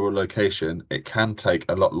the rural location, it can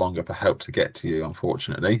take a lot longer for help to get to you,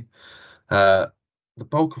 unfortunately. The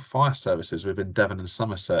bulk of fire services within Devon and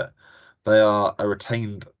Somerset, they are a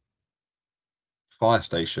retained fire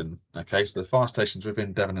station. Okay, so the fire stations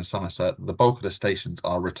within Devon and Somerset, the bulk of the stations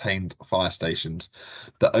are retained fire stations.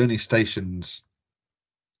 The only stations,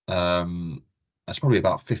 there's probably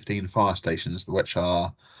about 15 fire stations which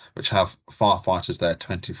have firefighters there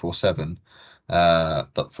 24/7.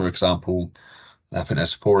 But for example, I think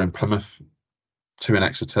there's 4 in Plymouth, 2 in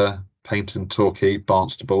Exeter, Paignton, Torquay,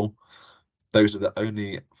 Barnstaple. Those are the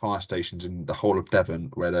only fire stations in the whole of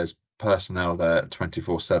Devon where there's personnel there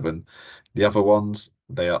 24/7. The other ones,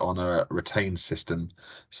 they are on a retained system.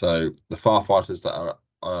 So the firefighters that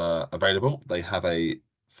are available, they have a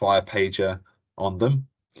fire pager on them.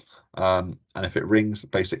 And if it rings,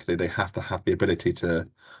 basically they have to have the ability to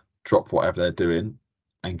drop whatever they're doing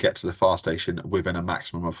and get to the fire station within a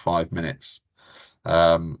maximum of 5 minutes.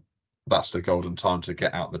 That's the golden time to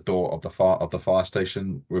get out the door of the fire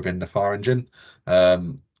station within the fire engine.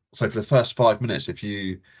 So for the first 5 minutes, if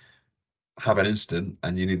you have an incident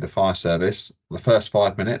and you need the fire service, the first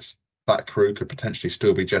 5 minutes, that crew could potentially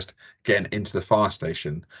still be just getting into the fire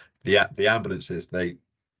station. The ambulances, they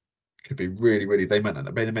could be really, they may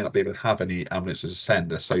not be able to have any ambulances to send.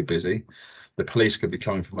 They're so busy. The police could be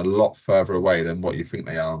coming from a lot further away than what you think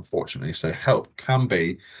they are, unfortunately. So help can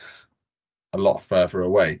be a lot further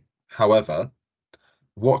away. However,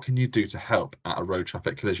 what can you do to help at a road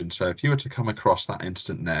traffic collision? So if you were to come across that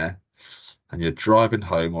incident there and you're driving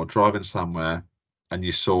home or driving somewhere and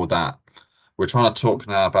you saw that, we're trying to talk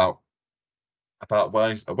now about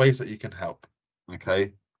ways that you can help.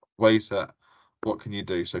 Okay, what can you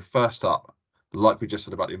do? So first up, like we just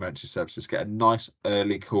said about the emergency services, get a nice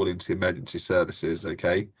early call into emergency services.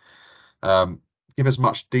 Okay, give as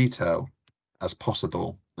much detail as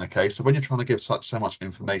possible. Okay, so when you're trying to give so much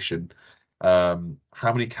information, how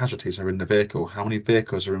many casualties are in the vehicle, how many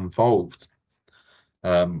vehicles are involved,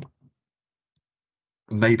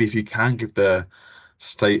 maybe if you can give the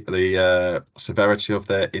severity of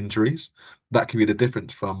their injuries. That could be the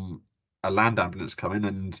difference from a land ambulance coming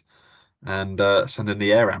and sending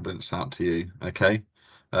the air ambulance out to you. Okay,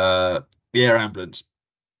 the air ambulance,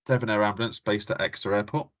 Devon Air Ambulance, based at Exeter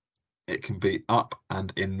Airport. It can be up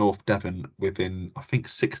and in North Devon within, I think,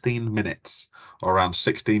 16 minutes or around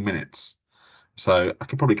 16 minutes. So I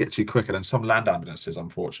could probably get to you quicker than some land ambulances,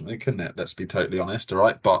 unfortunately, couldn't it? Let's be totally honest, all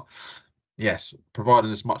right? But yes,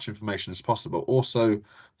 providing as much information as possible. Also,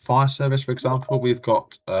 fire service, for example, we've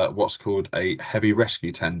got what's called a heavy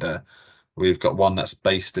rescue tender. We've got one that's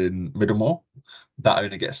based in Middlemore. That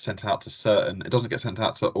only gets sent out to certain, it doesn't get sent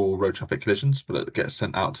out to all road traffic collisions, but it gets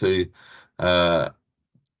sent out to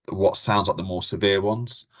what sounds like the more severe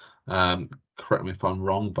ones. Correct me if I'm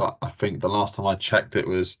wrong, but I think the last time I checked it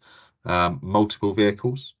was multiple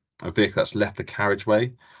vehicles, a vehicle that's left the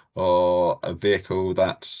carriageway, or a vehicle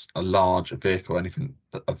that's a large vehicle, anything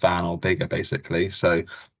a van or bigger, basically. So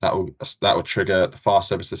that will trigger the fire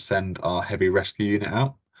service to send our heavy rescue unit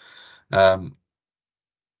out.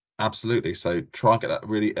 Absolutely. So try and get that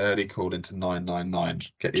really early call into 999.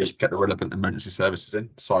 Get the relevant emergency services in.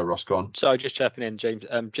 Sorry, Ross, go on. So just jumping in, James.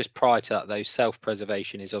 Just prior to that, though,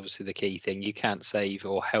 self-preservation is obviously the key thing. You can't save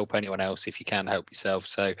or help anyone else if you can't help yourself.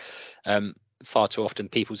 So far too often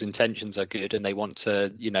people's intentions are good and they want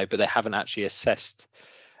to, but they haven't actually assessed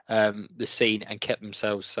the scene and kept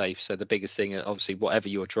themselves safe. So the biggest thing, obviously, whatever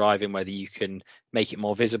you're driving, whether you can make it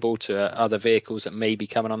more visible to other vehicles that may be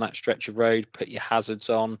coming on that stretch of road, put your hazards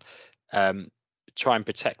on, try and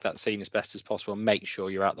protect that scene as best as possible, and make sure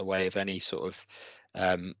you're out the way of any sort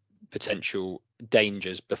of potential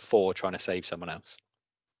dangers before trying to save someone else.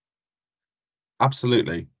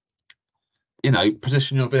 Absolutely.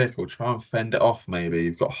 Position your vehicle, try and fend it off. Maybe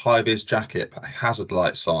you've got high-vis jacket, put hazard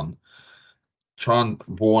lights on. Try and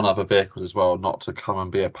warn other vehicles as well not to come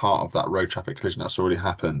and be a part of that road traffic collision that's already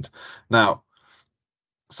happened. Now,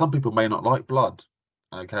 some people may not like blood,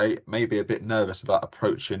 okay, may be a bit nervous about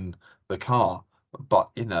approaching the car, but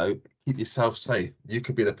keep yourself safe. You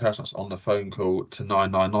could be the person that's on the phone call to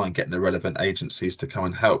 999 getting the relevant agencies to come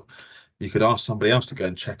and help. You could ask somebody else to go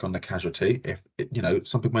and check on the casualty. If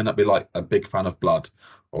some people may not be like a big fan of blood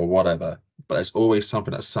or whatever, but there's always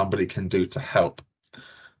something that somebody can do to help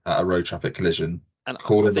at a road traffic collision, and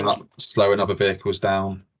calling up, slowing other vehicles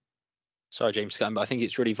down. Sorry, James, but I think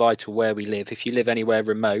it's really vital where we live. If you live anywhere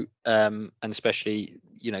remote, and especially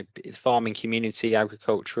farming community,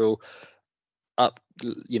 agricultural, up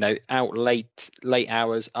out late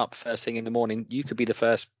hours, up first thing in the morning, you could be the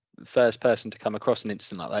first person to come across an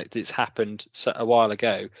incident like that. It's happened a while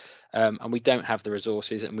ago, and we don't have the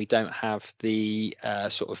resources and we don't have the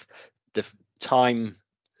sort of the time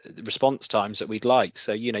response times that we'd like.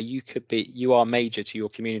 So you are major to your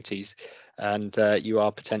communities, and you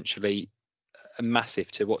are potentially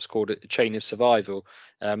massive to what's called a chain of survival.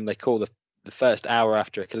 They call the first hour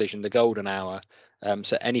after a collision the golden hour.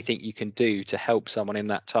 So anything you can do to help someone in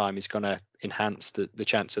that time is going to enhance the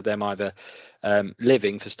chance of them either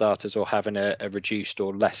living, for starters, or having a reduced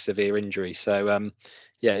or less severe injury. So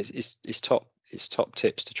it's top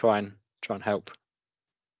tips to try and help.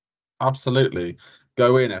 Absolutely.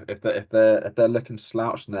 Go in if they're looking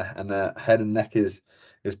slouched and their head and neck is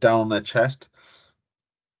down on their chest.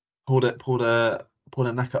 Pull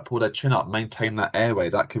their neck up, pull their chin up, maintain that airway.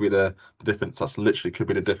 That could be the difference. That's literally could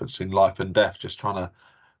be the difference between life and death. Just trying to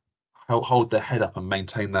hold their head up and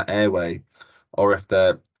maintain that airway. Or if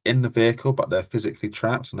they're in the vehicle but they're physically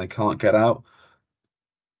trapped and they can't get out,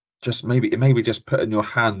 just maybe just putting your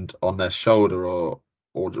hand on their shoulder or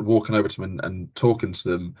walking over to them and talking to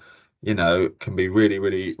them, can be really,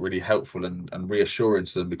 really, really helpful and reassuring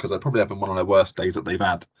to them, because they're probably having one of their worst days that they've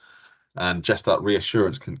had. And just that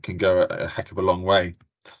reassurance can go a heck of a long way.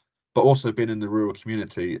 But also being in the rural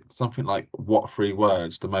community, something like What 3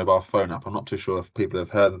 Words, the mobile phone app. I'm not too sure if people have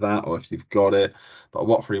heard of that or if you've got it, but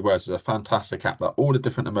What 3 Words is a fantastic app that all the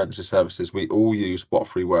different emergency services, we all use What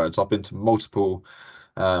 3 Words. I've been to multiple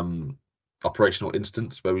operational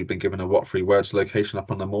instances where we've been given a What 3 Words location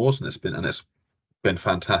up on the moors, and it's been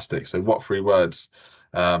fantastic. So What 3 Words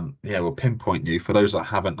will pinpoint you. For those that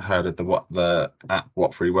haven't heard of the app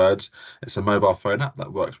What 3 Words, it's a mobile phone app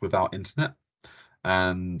that works without internet,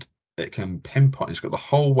 and it can pinpoint. It's got the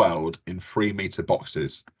whole world in 3-meter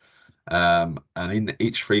boxes, and in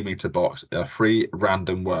each 3-meter box there are 3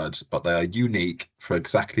 random words, but they are unique for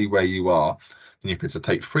exactly where you are. And if it's to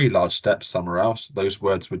take 3 large steps somewhere else, those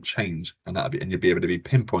words would change, and you'd be able to be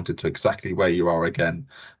pinpointed to exactly where you are again.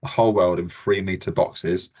 The whole world in 3-meter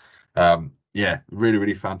boxes. Really,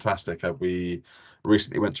 really fantastic. We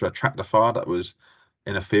recently went to a tractor fire that was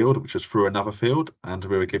in a field, which was through another field, and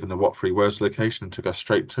we were given the what 3 words location and to go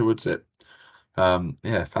straight towards it.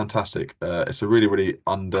 Yeah, fantastic. It's a really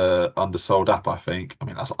undersold app, I think. I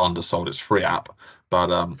mean, that's undersold, it's a free app, but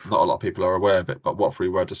not a lot of people are aware of it. But what 3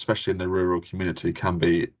 words, especially in the rural community, can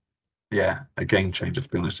be, yeah, a game changer, to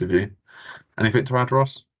be honest with you. Anything to add,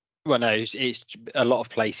 Ross? Well, no, it's a lot of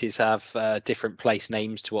places have different place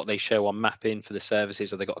names to what they show on mapping for the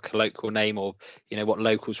services, or they got a colloquial name, or what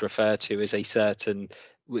locals refer to as a certain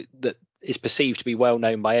that is perceived to be well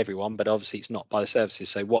known by everyone, but obviously it's not by the services.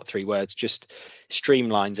 So what 3 words just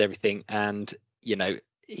streamlines everything, and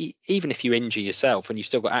even if you injure yourself and you've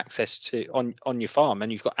still got access to on your farm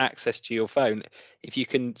and you've got access to your phone, if you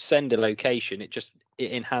can send a location, it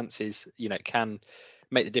enhances, it can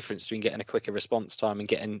make the difference between getting a quicker response time and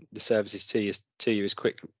getting the services to you as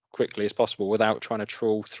quickly as possible, without trying to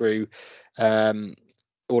trawl through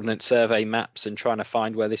ordnance survey maps and trying to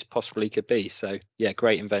find where this possibly could be. So yeah,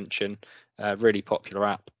 great invention, really popular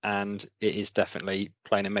app, and it is definitely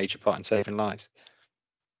playing a major part in saving lives.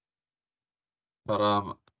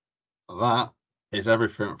 But that is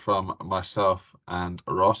everything from myself and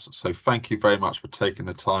Ross. So thank you very much for taking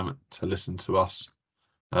the time to listen to us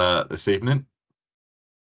this evening.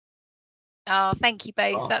 Oh, thank you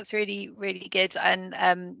both. That's really good,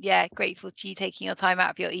 and yeah, grateful to you taking your time out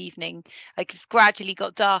of your evening. Like, it's gradually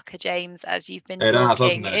got darker, James, as you've been talking. Has,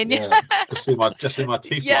 hasn't it? Yeah. just see my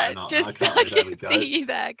teeth lighting up. Just now. I can't there we go. See you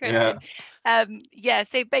there, Christian. Yeah.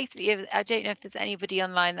 So basically, I don't know if there's anybody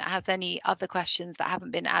online that has any other questions that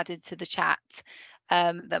haven't been added to the chat,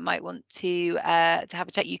 that might want to have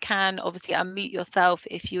a chat. You can obviously unmute yourself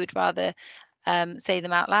if you would rather say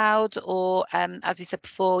them out loud, or as we said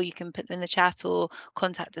before, you can put them in the chat or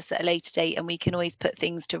contact us at a later date, and we can always put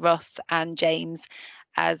things to Ross and James,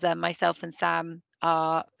 as myself and Sam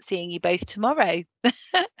are seeing you both tomorrow.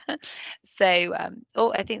 So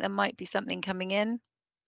I think there might be something coming in.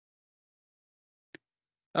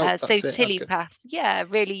 So Tilly passed. Yeah,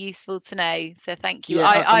 really useful to know, so thank you.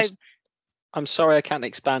 Yeah, I'm sorry I can't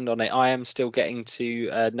expand on it. I am still getting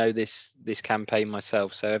to know this campaign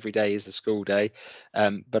myself, so every day is a school day,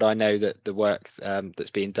 but I know that the work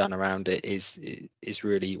that's being done around it is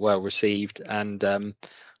really well received, and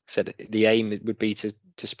said the aim would be to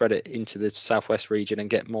spread it into the southwest region and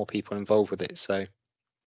get more people involved with it. So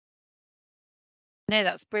no,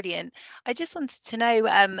 that's brilliant. I just wanted to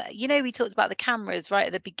know, we talked about the cameras right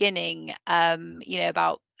at the beginning,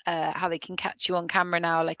 about how they can catch you on camera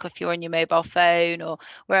now, like if you're on your mobile phone or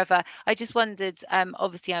wherever. I just wondered,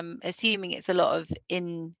 obviously I'm assuming it's a lot of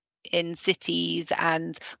in cities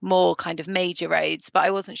and more kind of major roads, but I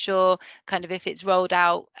wasn't sure kind of if it's rolled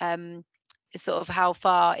out, sort of how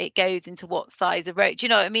far it goes into what size of road. Do you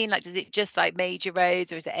know what I mean? Like, does it just like major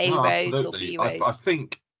roads, or is it A roads absolutely. or B roads? I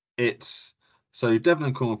think it's, so Devon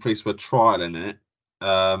and Cornwall Police were trialing it,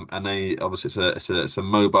 and they obviously it's a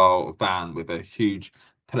mobile van with a huge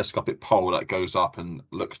telescopic pole that goes up and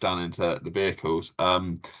looks down into the vehicles.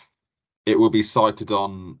 It will be sighted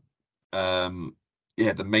on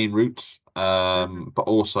the main routes, but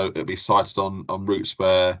also it'll be sighted on routes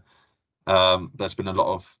where there's been a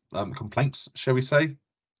lot of complaints, shall we say,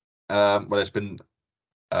 where there's been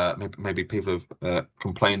maybe people have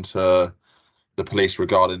complained to the police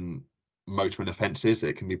regarding motoring offences.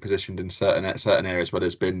 It can be positioned in certain areas where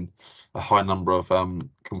there's been a high number of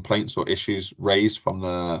complaints or issues raised from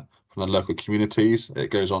the local communities.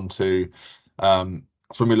 It goes on to, so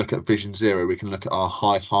when we look at Vision Zero, we can look at our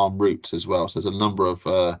high harm routes as well. So there's a number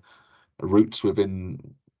of routes within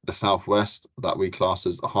the southwest that we class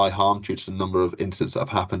as high harm due to the number of incidents that have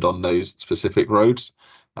happened on those specific roads,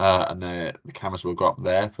 and the cameras will go up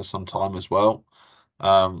there for some time as well.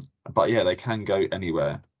 But yeah, they can go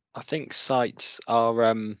anywhere. I think sites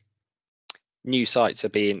are new sites are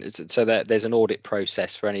being, so there's an audit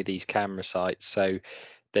process for any of these camera sites, so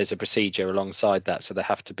there's a procedure alongside that, so there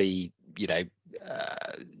have to be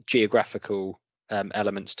geographical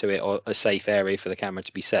elements to it, or a safe area for the camera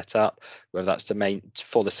to be set up, whether that's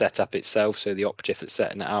for the setup itself, so the operative that's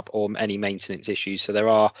setting it up, or any maintenance issues. So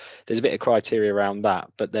there's a bit of criteria around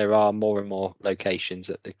that, but there are more and more locations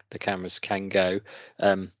that the cameras can go.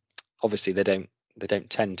 Obviously they don't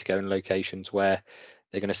tend to go in locations where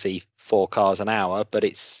they're going to see 4 cars an hour, but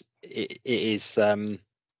it is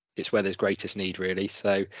it's where there's greatest need, really.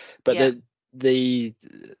 So, but yeah.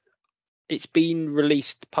 It's been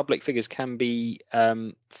released. Public figures can be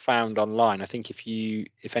found online. I think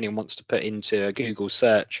if anyone wants to put into a Google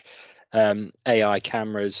search AI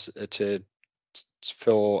cameras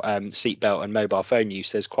for seatbelt and mobile phone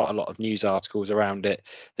use, there's quite a lot of news articles around it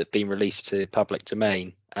that've been released to public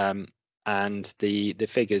domain. And the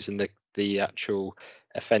figures and the actual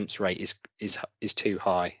offence rate is too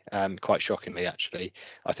high, quite shockingly actually.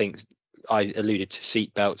 I think I alluded to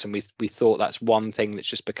seat belts, and we thought that's one thing that's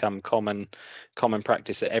just become common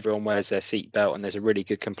practice, that everyone wears their seat belt and there's a really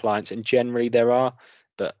good compliance, and generally there are.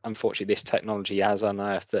 But unfortunately, this technology has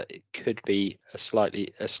unearthed that it could be a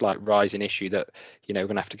slight rise in issue that, you know, we're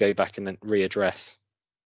going to have to go back and readdress.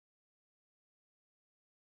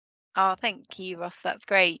 Oh, thank you, Ross. That's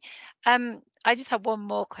great. I just have one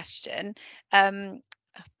more question.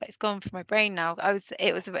 But it's gone from my brain now. I'll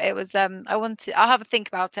have a think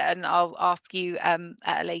about it and I'll ask you at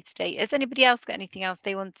a later date. Has anybody else got anything else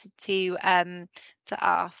they wanted to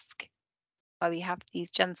ask while we have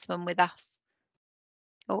these gentlemen with us?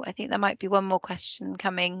 Oh, I think there might be one more question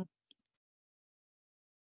coming.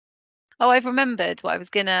 Oh, I've remembered what I was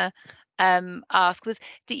gonna ask was,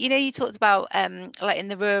 you know, you talked about like in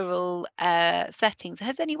the rural settings,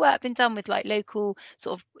 has any work been done with like local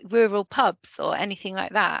sort of rural pubs or anything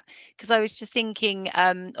like that? Because I was just thinking,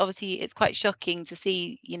 obviously it's quite shocking to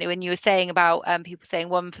see, you know, when you were saying about people saying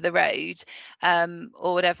one for the road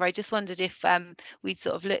or whatever. I just wondered if we'd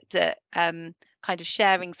sort of looked at kind of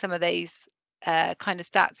sharing some of those kind of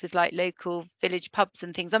stats with like local village pubs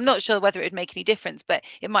and things. I'm not sure whether it would make any difference, but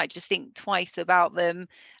it might just think twice about them,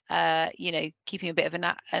 you know, keeping a bit of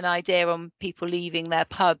an idea on people leaving their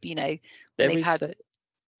pub, you know, when they've had.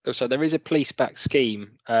 So there is a police-backed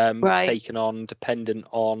scheme that's Right. taken on dependent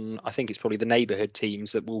on, I think it's probably the neighbourhood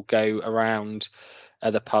teams that will go around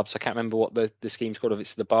the pubs. I can't remember what the scheme's called.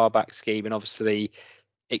 It's the bar-back scheme, and obviously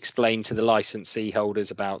explain to the licensee holders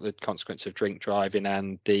about the consequence of drink driving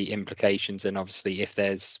and the implications, and obviously if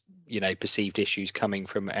there's, you know, perceived issues coming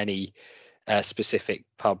from any specific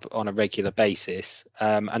pub on a regular basis.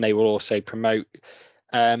 And they will also promote,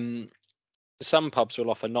 some pubs will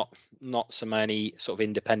offer not so many sort of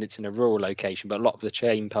independents in a rural location, but a lot of the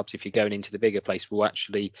chain pubs, if you're going into the bigger place, will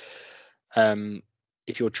actually,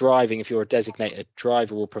 if you're driving, if you're a designated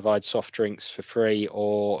driver, will provide soft drinks for free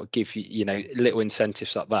or give you, you know, little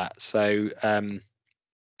incentives like that. So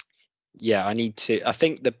yeah, I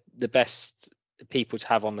think the best people to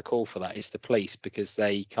have on the call for that is the police, because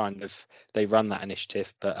they run that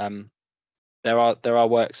initiative. But there are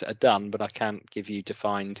works that are done, but I can't give you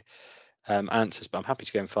defined answers, but I'm happy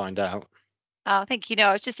to go and find out. I think, you know,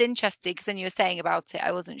 I was just interested because when you were saying about it,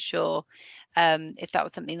 I wasn't sure if that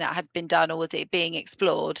was something that had been done or was it being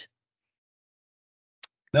explored.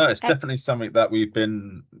 No, it's definitely something that we've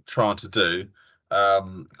been trying to do.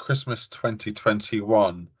 Christmas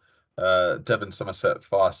 2021, Devon Somerset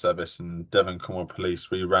Fire Service and Devon Cornwall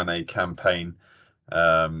Police, we ran a campaign.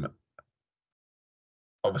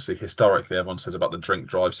 Obviously, historically, everyone says about the drink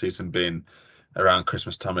drive season being around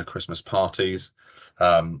Christmas time with Christmas parties.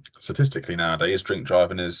 Statistically, nowadays, drink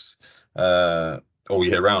driving is all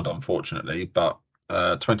year round, unfortunately. But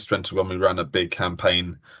 2021, we ran a big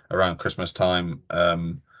campaign around Christmas time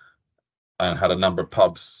and had a number of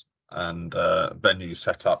pubs and venues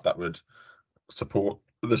set up that would support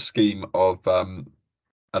the scheme of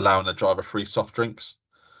allowing the driver free soft drinks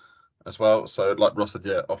as well. So like Ross said,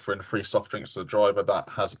 yeah, offering free soft drinks to the driver, that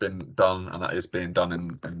has been done and that is being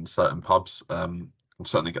done in certain pubs. I'll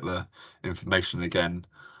certainly get the information again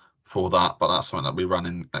for that, but that's something that we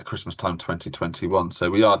run at Christmas time 2021. So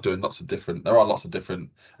we are doing there are lots of different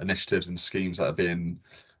initiatives and schemes that are being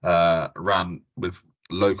ran with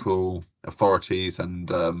local authorities and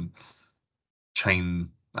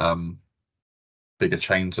bigger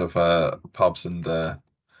chains of pubs and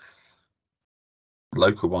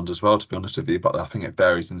local ones as well, to be honest with you. But I think it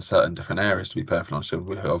varies in certain different areas, to be perfectly honest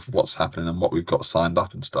with you, of what's happening and what we've got signed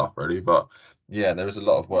up and stuff, really. But yeah, there is a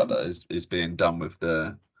lot of work that is being done with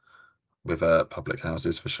public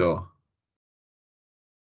houses for sure.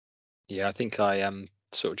 Yeah, I think I am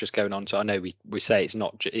sort of just going on to, I know we say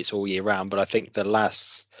it's all year round, but I think the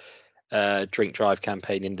last drink drive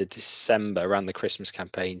campaign in the December, around the Christmas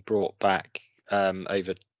campaign, brought back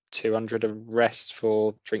over 200 arrests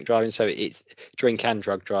for drink driving. So it's drink and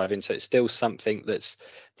drug driving. So it's still something that's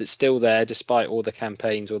still there, despite all the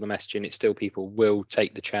campaigns, all the messaging. It's still, people will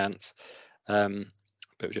take the chance. But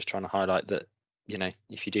we're just trying to highlight that, you know,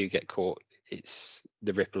 if you do get caught, it's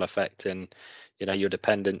the ripple effect, and, you know, your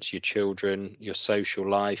dependents, your children, your social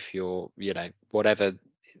life, your, you know, whatever,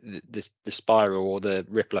 the spiral or the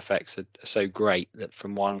ripple effects are so great that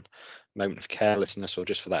from one moment of carelessness or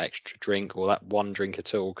just for that extra drink or that one drink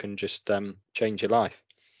at all can just change your life.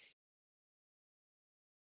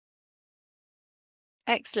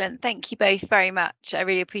 Excellent. Thank you both very much. I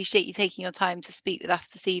really appreciate you taking your time to speak with us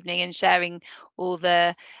this evening and sharing all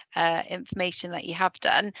the information that you have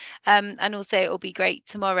done. And also it will be great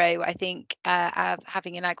tomorrow, I think,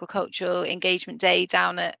 having an agricultural engagement day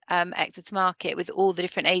down at Exeter Market with all the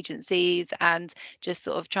different agencies, and just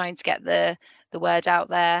sort of trying to get the word out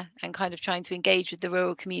there and kind of trying to engage with the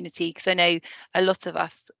rural community, because I know a lot of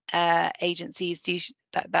us agencies do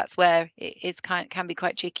that's where it is can be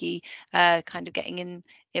quite tricky, kind of getting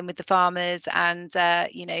in with the farmers and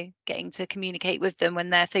getting to communicate with them when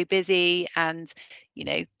they're so busy and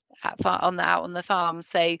out on the farm.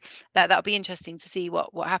 So that'll be interesting to see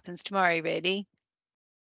what happens tomorrow, really.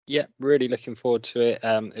 Yeah, really looking forward to it.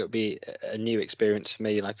 It'll be a new experience for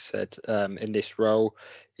me, like I said, in this role.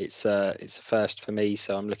 It's a first for me,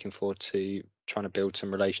 so I'm looking forward to trying to build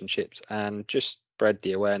some relationships and just spread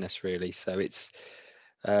the awareness, really. So it's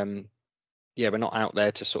yeah, we're not out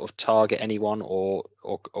there to sort of target anyone or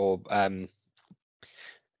I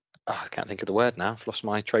can't think of the word now. I've lost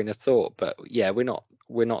my train of thought. But yeah, we're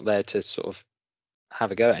not there to sort of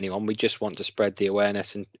have a go at anyone. We just want to spread the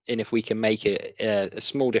awareness, and if we can make it a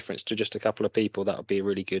small difference to just a couple of people, that would be a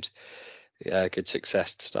really good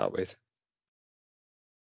success to start with.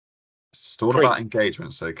 It's all about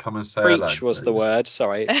engagement, so come and say hello. Preach was the word.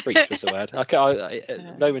 Sorry, preach was the word.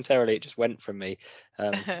 I momentarily it just went from me,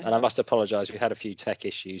 and I must apologise. We had a few tech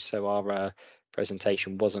issues, so our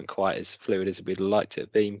presentation wasn't quite as fluid as we'd liked it to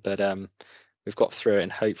be, but we've got through it,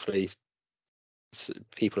 and hopefully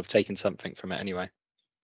people have taken something from it anyway.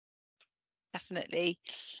 Definitely.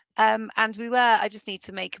 And I just need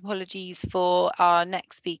to make apologies for our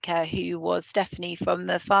next speaker, who was Stephanie from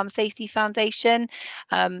the Farm Safety Foundation.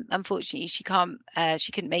 Unfortunately, she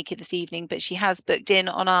couldn't make it this evening, but she has booked in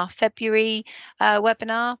on our February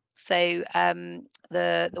webinar. So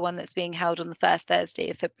the one that's being held on the first Thursday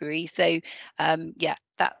of February. So yeah,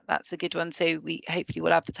 that's a good one. So we hopefully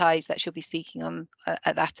will advertise that she'll be speaking on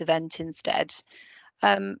at that event instead.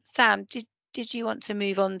 Sam, did you want to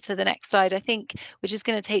move on to the next slide? I think we're just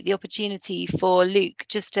going to take the opportunity for Luke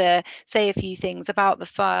just to say a few things about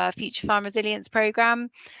the Future Farm Resilience Programme.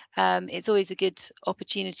 It's always a good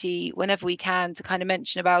opportunity whenever we can to kind of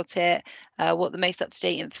mention about it, what the most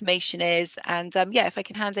up-to-date information is. And yeah, if I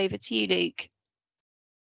can hand over to you, Luke.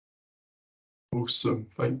 Awesome,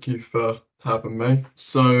 thank you for having me.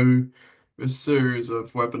 So this series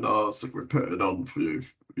of webinars that we're putting on for you,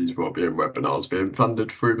 these wellbeing webinars being funded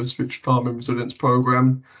through this Future Farming Resilience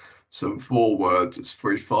Programme. So in 4 words, it's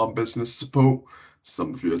free farm business support.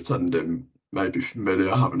 Some of you attending may be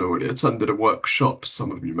familiar, having already attended a workshop,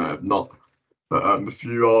 some of you may have not. But if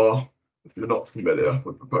you're not familiar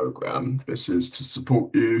with the programme, this is to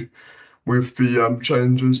support you with the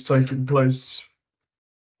changes taking place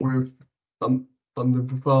with funding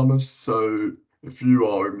for farmers. So if you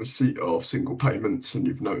are in receipt of single payments and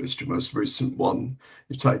you've noticed your most recent one,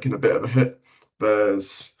 you've taken a bit of a hit,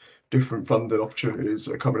 there's different funding opportunities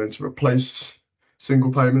that are coming in to replace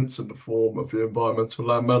single payments in the form of the Environmental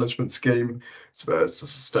Land Management Scheme. So there's a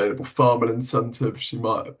Sustainable Farming Incentives you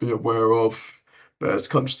might be aware of. There's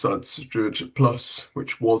Countryside Stewardship Plus,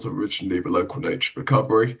 which was originally the Local Nature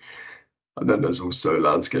Recovery. And then there's also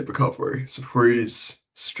Landscape Recovery. So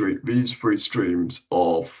these 3 streams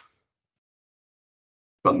of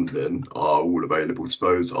funding are all available to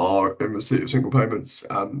those are in receipt of single payments,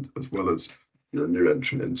 and as well as new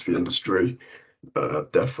entrant into the industry.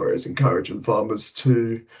 Defra is encouraging farmers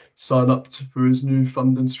to sign up to these new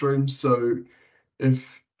funding streams. So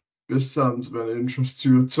if this sounds of any interest to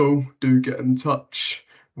you at all, do get in touch.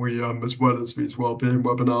 We, as well as these wellbeing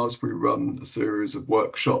webinars, we run a series of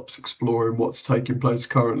workshops exploring what's taking place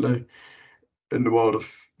currently in the world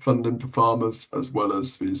of funding for farmers, as well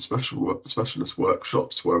as these specialist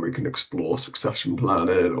workshops where we can explore succession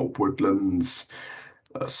planning or woodlands,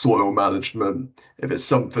 soil management. If it's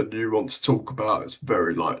something you want to talk about, it's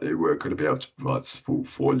very likely we're going to be able to provide support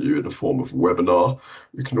for you in the form of a webinar.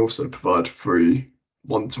 We can also provide free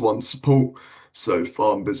one-to-one support. So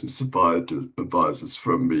farm business advisors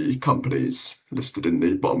from the companies listed in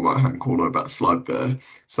the bottom right-hand corner of that slide there: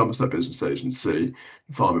 Somerset Business Agency,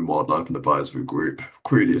 Farming, Wildlife and Advisory Group,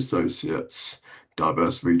 Brealy Associates,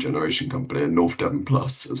 Diverse Regeneration Company and North Devon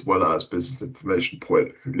Plus, as well as Business Information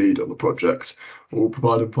Point, who lead on the project, all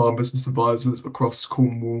providing farm business advisors across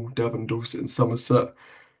Cornwall, Devon, Dorset and Somerset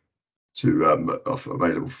to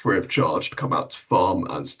available free of charge to come out to farm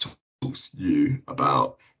and to talk to you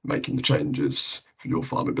about making the changes for your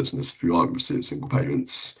farming business if you are in receipt of single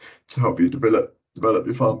payments, to help you develop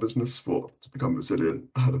your farm business to become resilient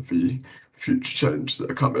ahead of the future changes that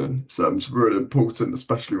are coming. So it's really important,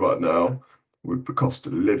 especially right now with the cost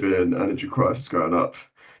of living, energy crisis going up,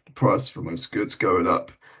 the price for most goods going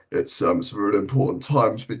up. it's a really important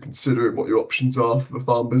time to be considering what your options are for the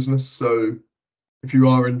farm business. So if you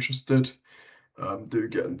are interested, do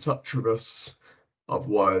get in touch with us.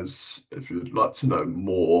 Otherwise, if you'd like to know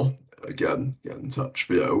more, again, get in touch.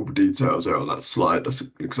 But yeah, all the details are on that slide. That's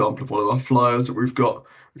an example of one of our flyers that we've got.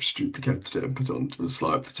 We've just duplicated it and put it onto the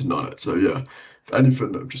slide for tonight. So yeah, if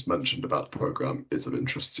anything that I've just mentioned about the programme is of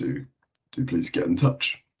interest to you, do please get in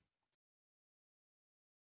touch.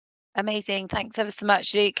 Amazing, thanks ever so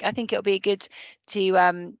much, Luke. I think it'll be good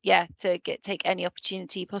to take any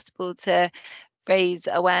opportunity possible to raise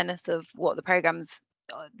awareness of what the programme's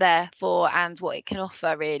there for and what it can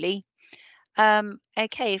offer, really.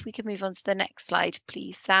 Okay, if we could move on to the next slide,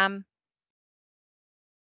 please, Sam.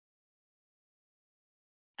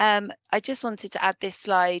 I just wanted to add this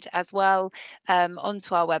slide as well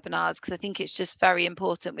onto our webinars, because I think it's just very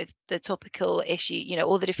important with the topical issue, you know,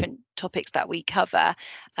 all the different topics that we cover,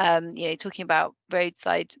 you know, talking about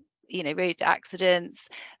roadside, you know, road accidents,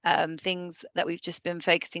 things that we've just been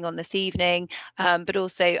focusing on this evening, but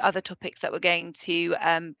also other topics that we're going to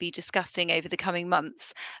be discussing over the coming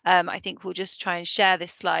months. I think we'll just try and share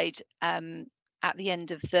this slide at the end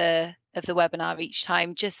of the webinar each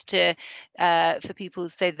time, just to for people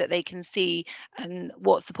so that they can see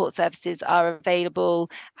what support services are available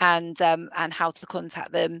and how to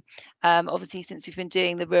contact them. Obviously, since we've been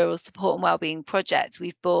doing the Rural Support and Wellbeing project,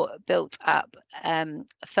 we've built up a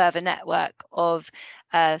further network of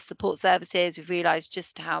support services. We've realised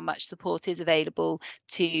just how much support is available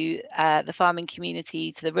to the farming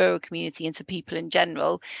community, to the rural community, and to people in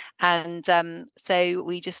general. And so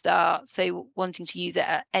we just are so wanting to use it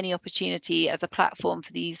at any opportunity as a platform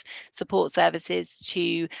for these support services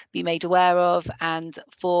to be made aware of, and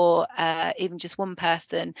for even just one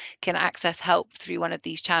person can access help through one of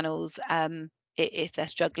these channels if they're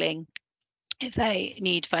struggling, if they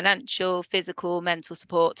need financial, physical, mental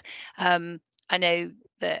support. I know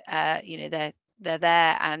that you know, they're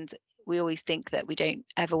there, and we always think that we don't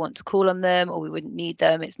ever want to call on them, or we wouldn't need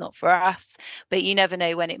them, it's not for us. But you never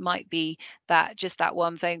know when it might be that just that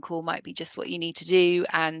one phone call might be just what you need to do,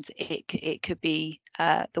 and it could be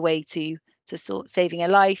the way to sort saving a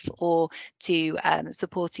life, or to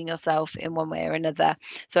supporting yourself in one way or another.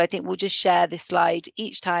 So I think we'll just share this slide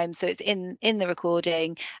each time, so it's in the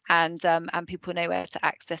recording, and people know where to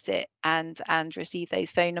access it and receive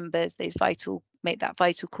those phone numbers, make that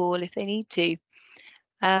vital call if they need to.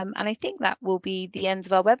 And I think that will be the end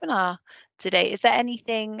of our webinar today. Is there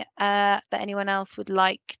anything that anyone else would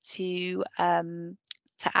like to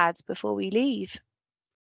add before we leave?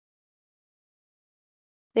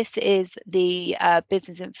 This is the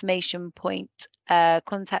business information point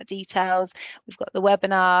contact details. We've got the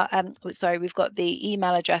webinar, we've got the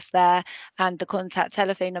email address there and the contact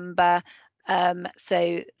telephone number.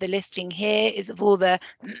 So the listing here is of all the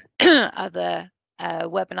other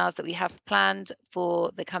webinars that we have planned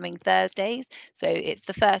for the coming Thursdays. So it's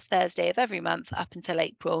the first Thursday of every month up until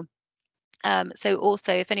April. So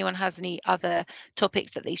also, if anyone has any other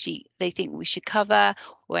topics that they think we should cover,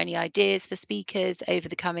 or any ideas for speakers over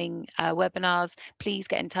the coming webinars, please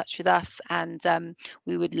get in touch with us, and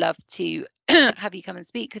we would love to have you come and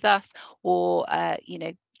speak with us, or you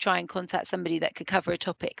know, try and contact somebody that could cover a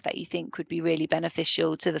topic that you think would be really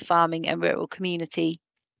beneficial to the farming and rural community.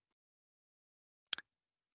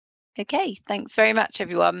 Okay, thanks very much,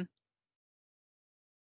 everyone.